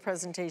make another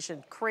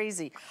presentation.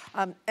 Crazy.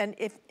 And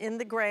if in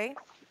the gray,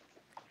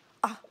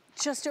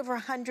 just over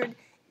 100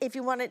 if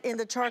you want it in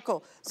the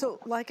charcoal. So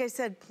like I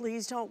said,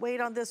 please don't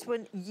wait on this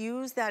one.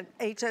 Use that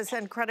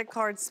HSN credit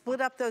card, split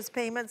up those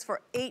payments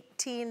for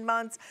 18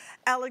 months.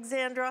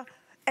 Alexandra,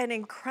 an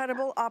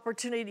incredible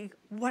opportunity.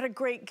 What a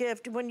great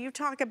gift. When you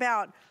talk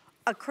about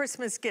a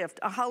Christmas gift,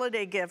 a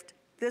holiday gift,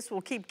 this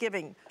will keep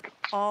giving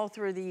all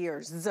through the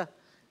years.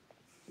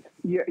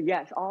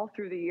 Yes, all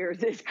through the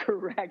years is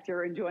correct.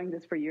 You're enjoying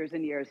this for years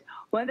and years.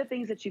 One of the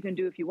things that you can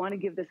do if you want to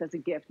give this as a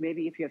gift,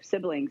 maybe if you have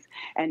siblings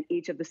and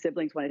each of the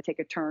siblings want to take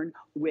a turn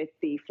with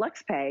the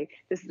FlexPay,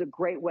 this is a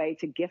great way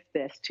to gift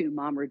this to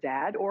mom or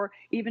dad or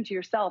even to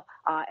yourself.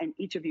 And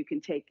each of you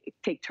can take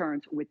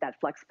turns with that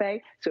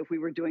FlexPay. So if we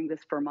were doing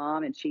this for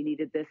mom and she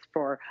needed this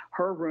for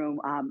her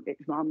room,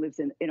 mom lives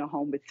in a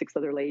home with 6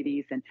 other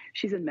ladies and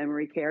she's in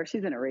memory care.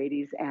 She's in her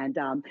 80s.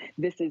 And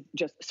this is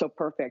just so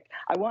perfect.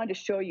 I wanted to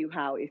show you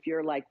how if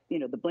you're like,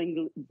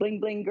 the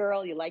bling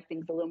girl, you like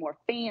things a little more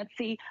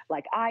fancy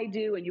like I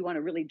do, and you want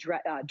to really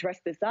dress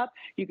this up,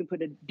 you can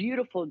put a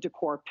beautiful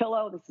decor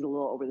pillow. This is a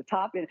little over the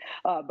top,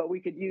 but we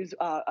could use,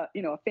 a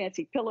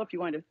fancy pillow if you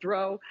want to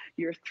throw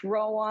your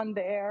throw on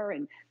there,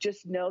 and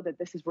just know that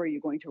this is where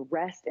you're going to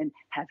rest and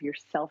have your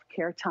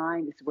self-care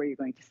time. This is where you're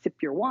going to sip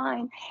your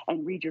wine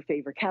and read your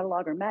favorite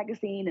catalog or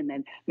magazine, and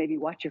then maybe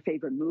watch your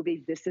favorite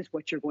movie. This is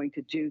what you're going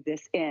to do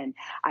this in.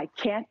 I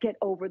can't get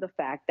over the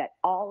fact that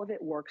all of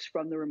it works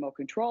from the remote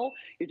control.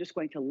 You're just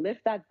going to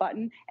lift that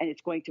button and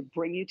it's going to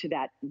bring you to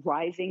that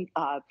rising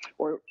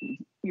or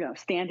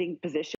standing position.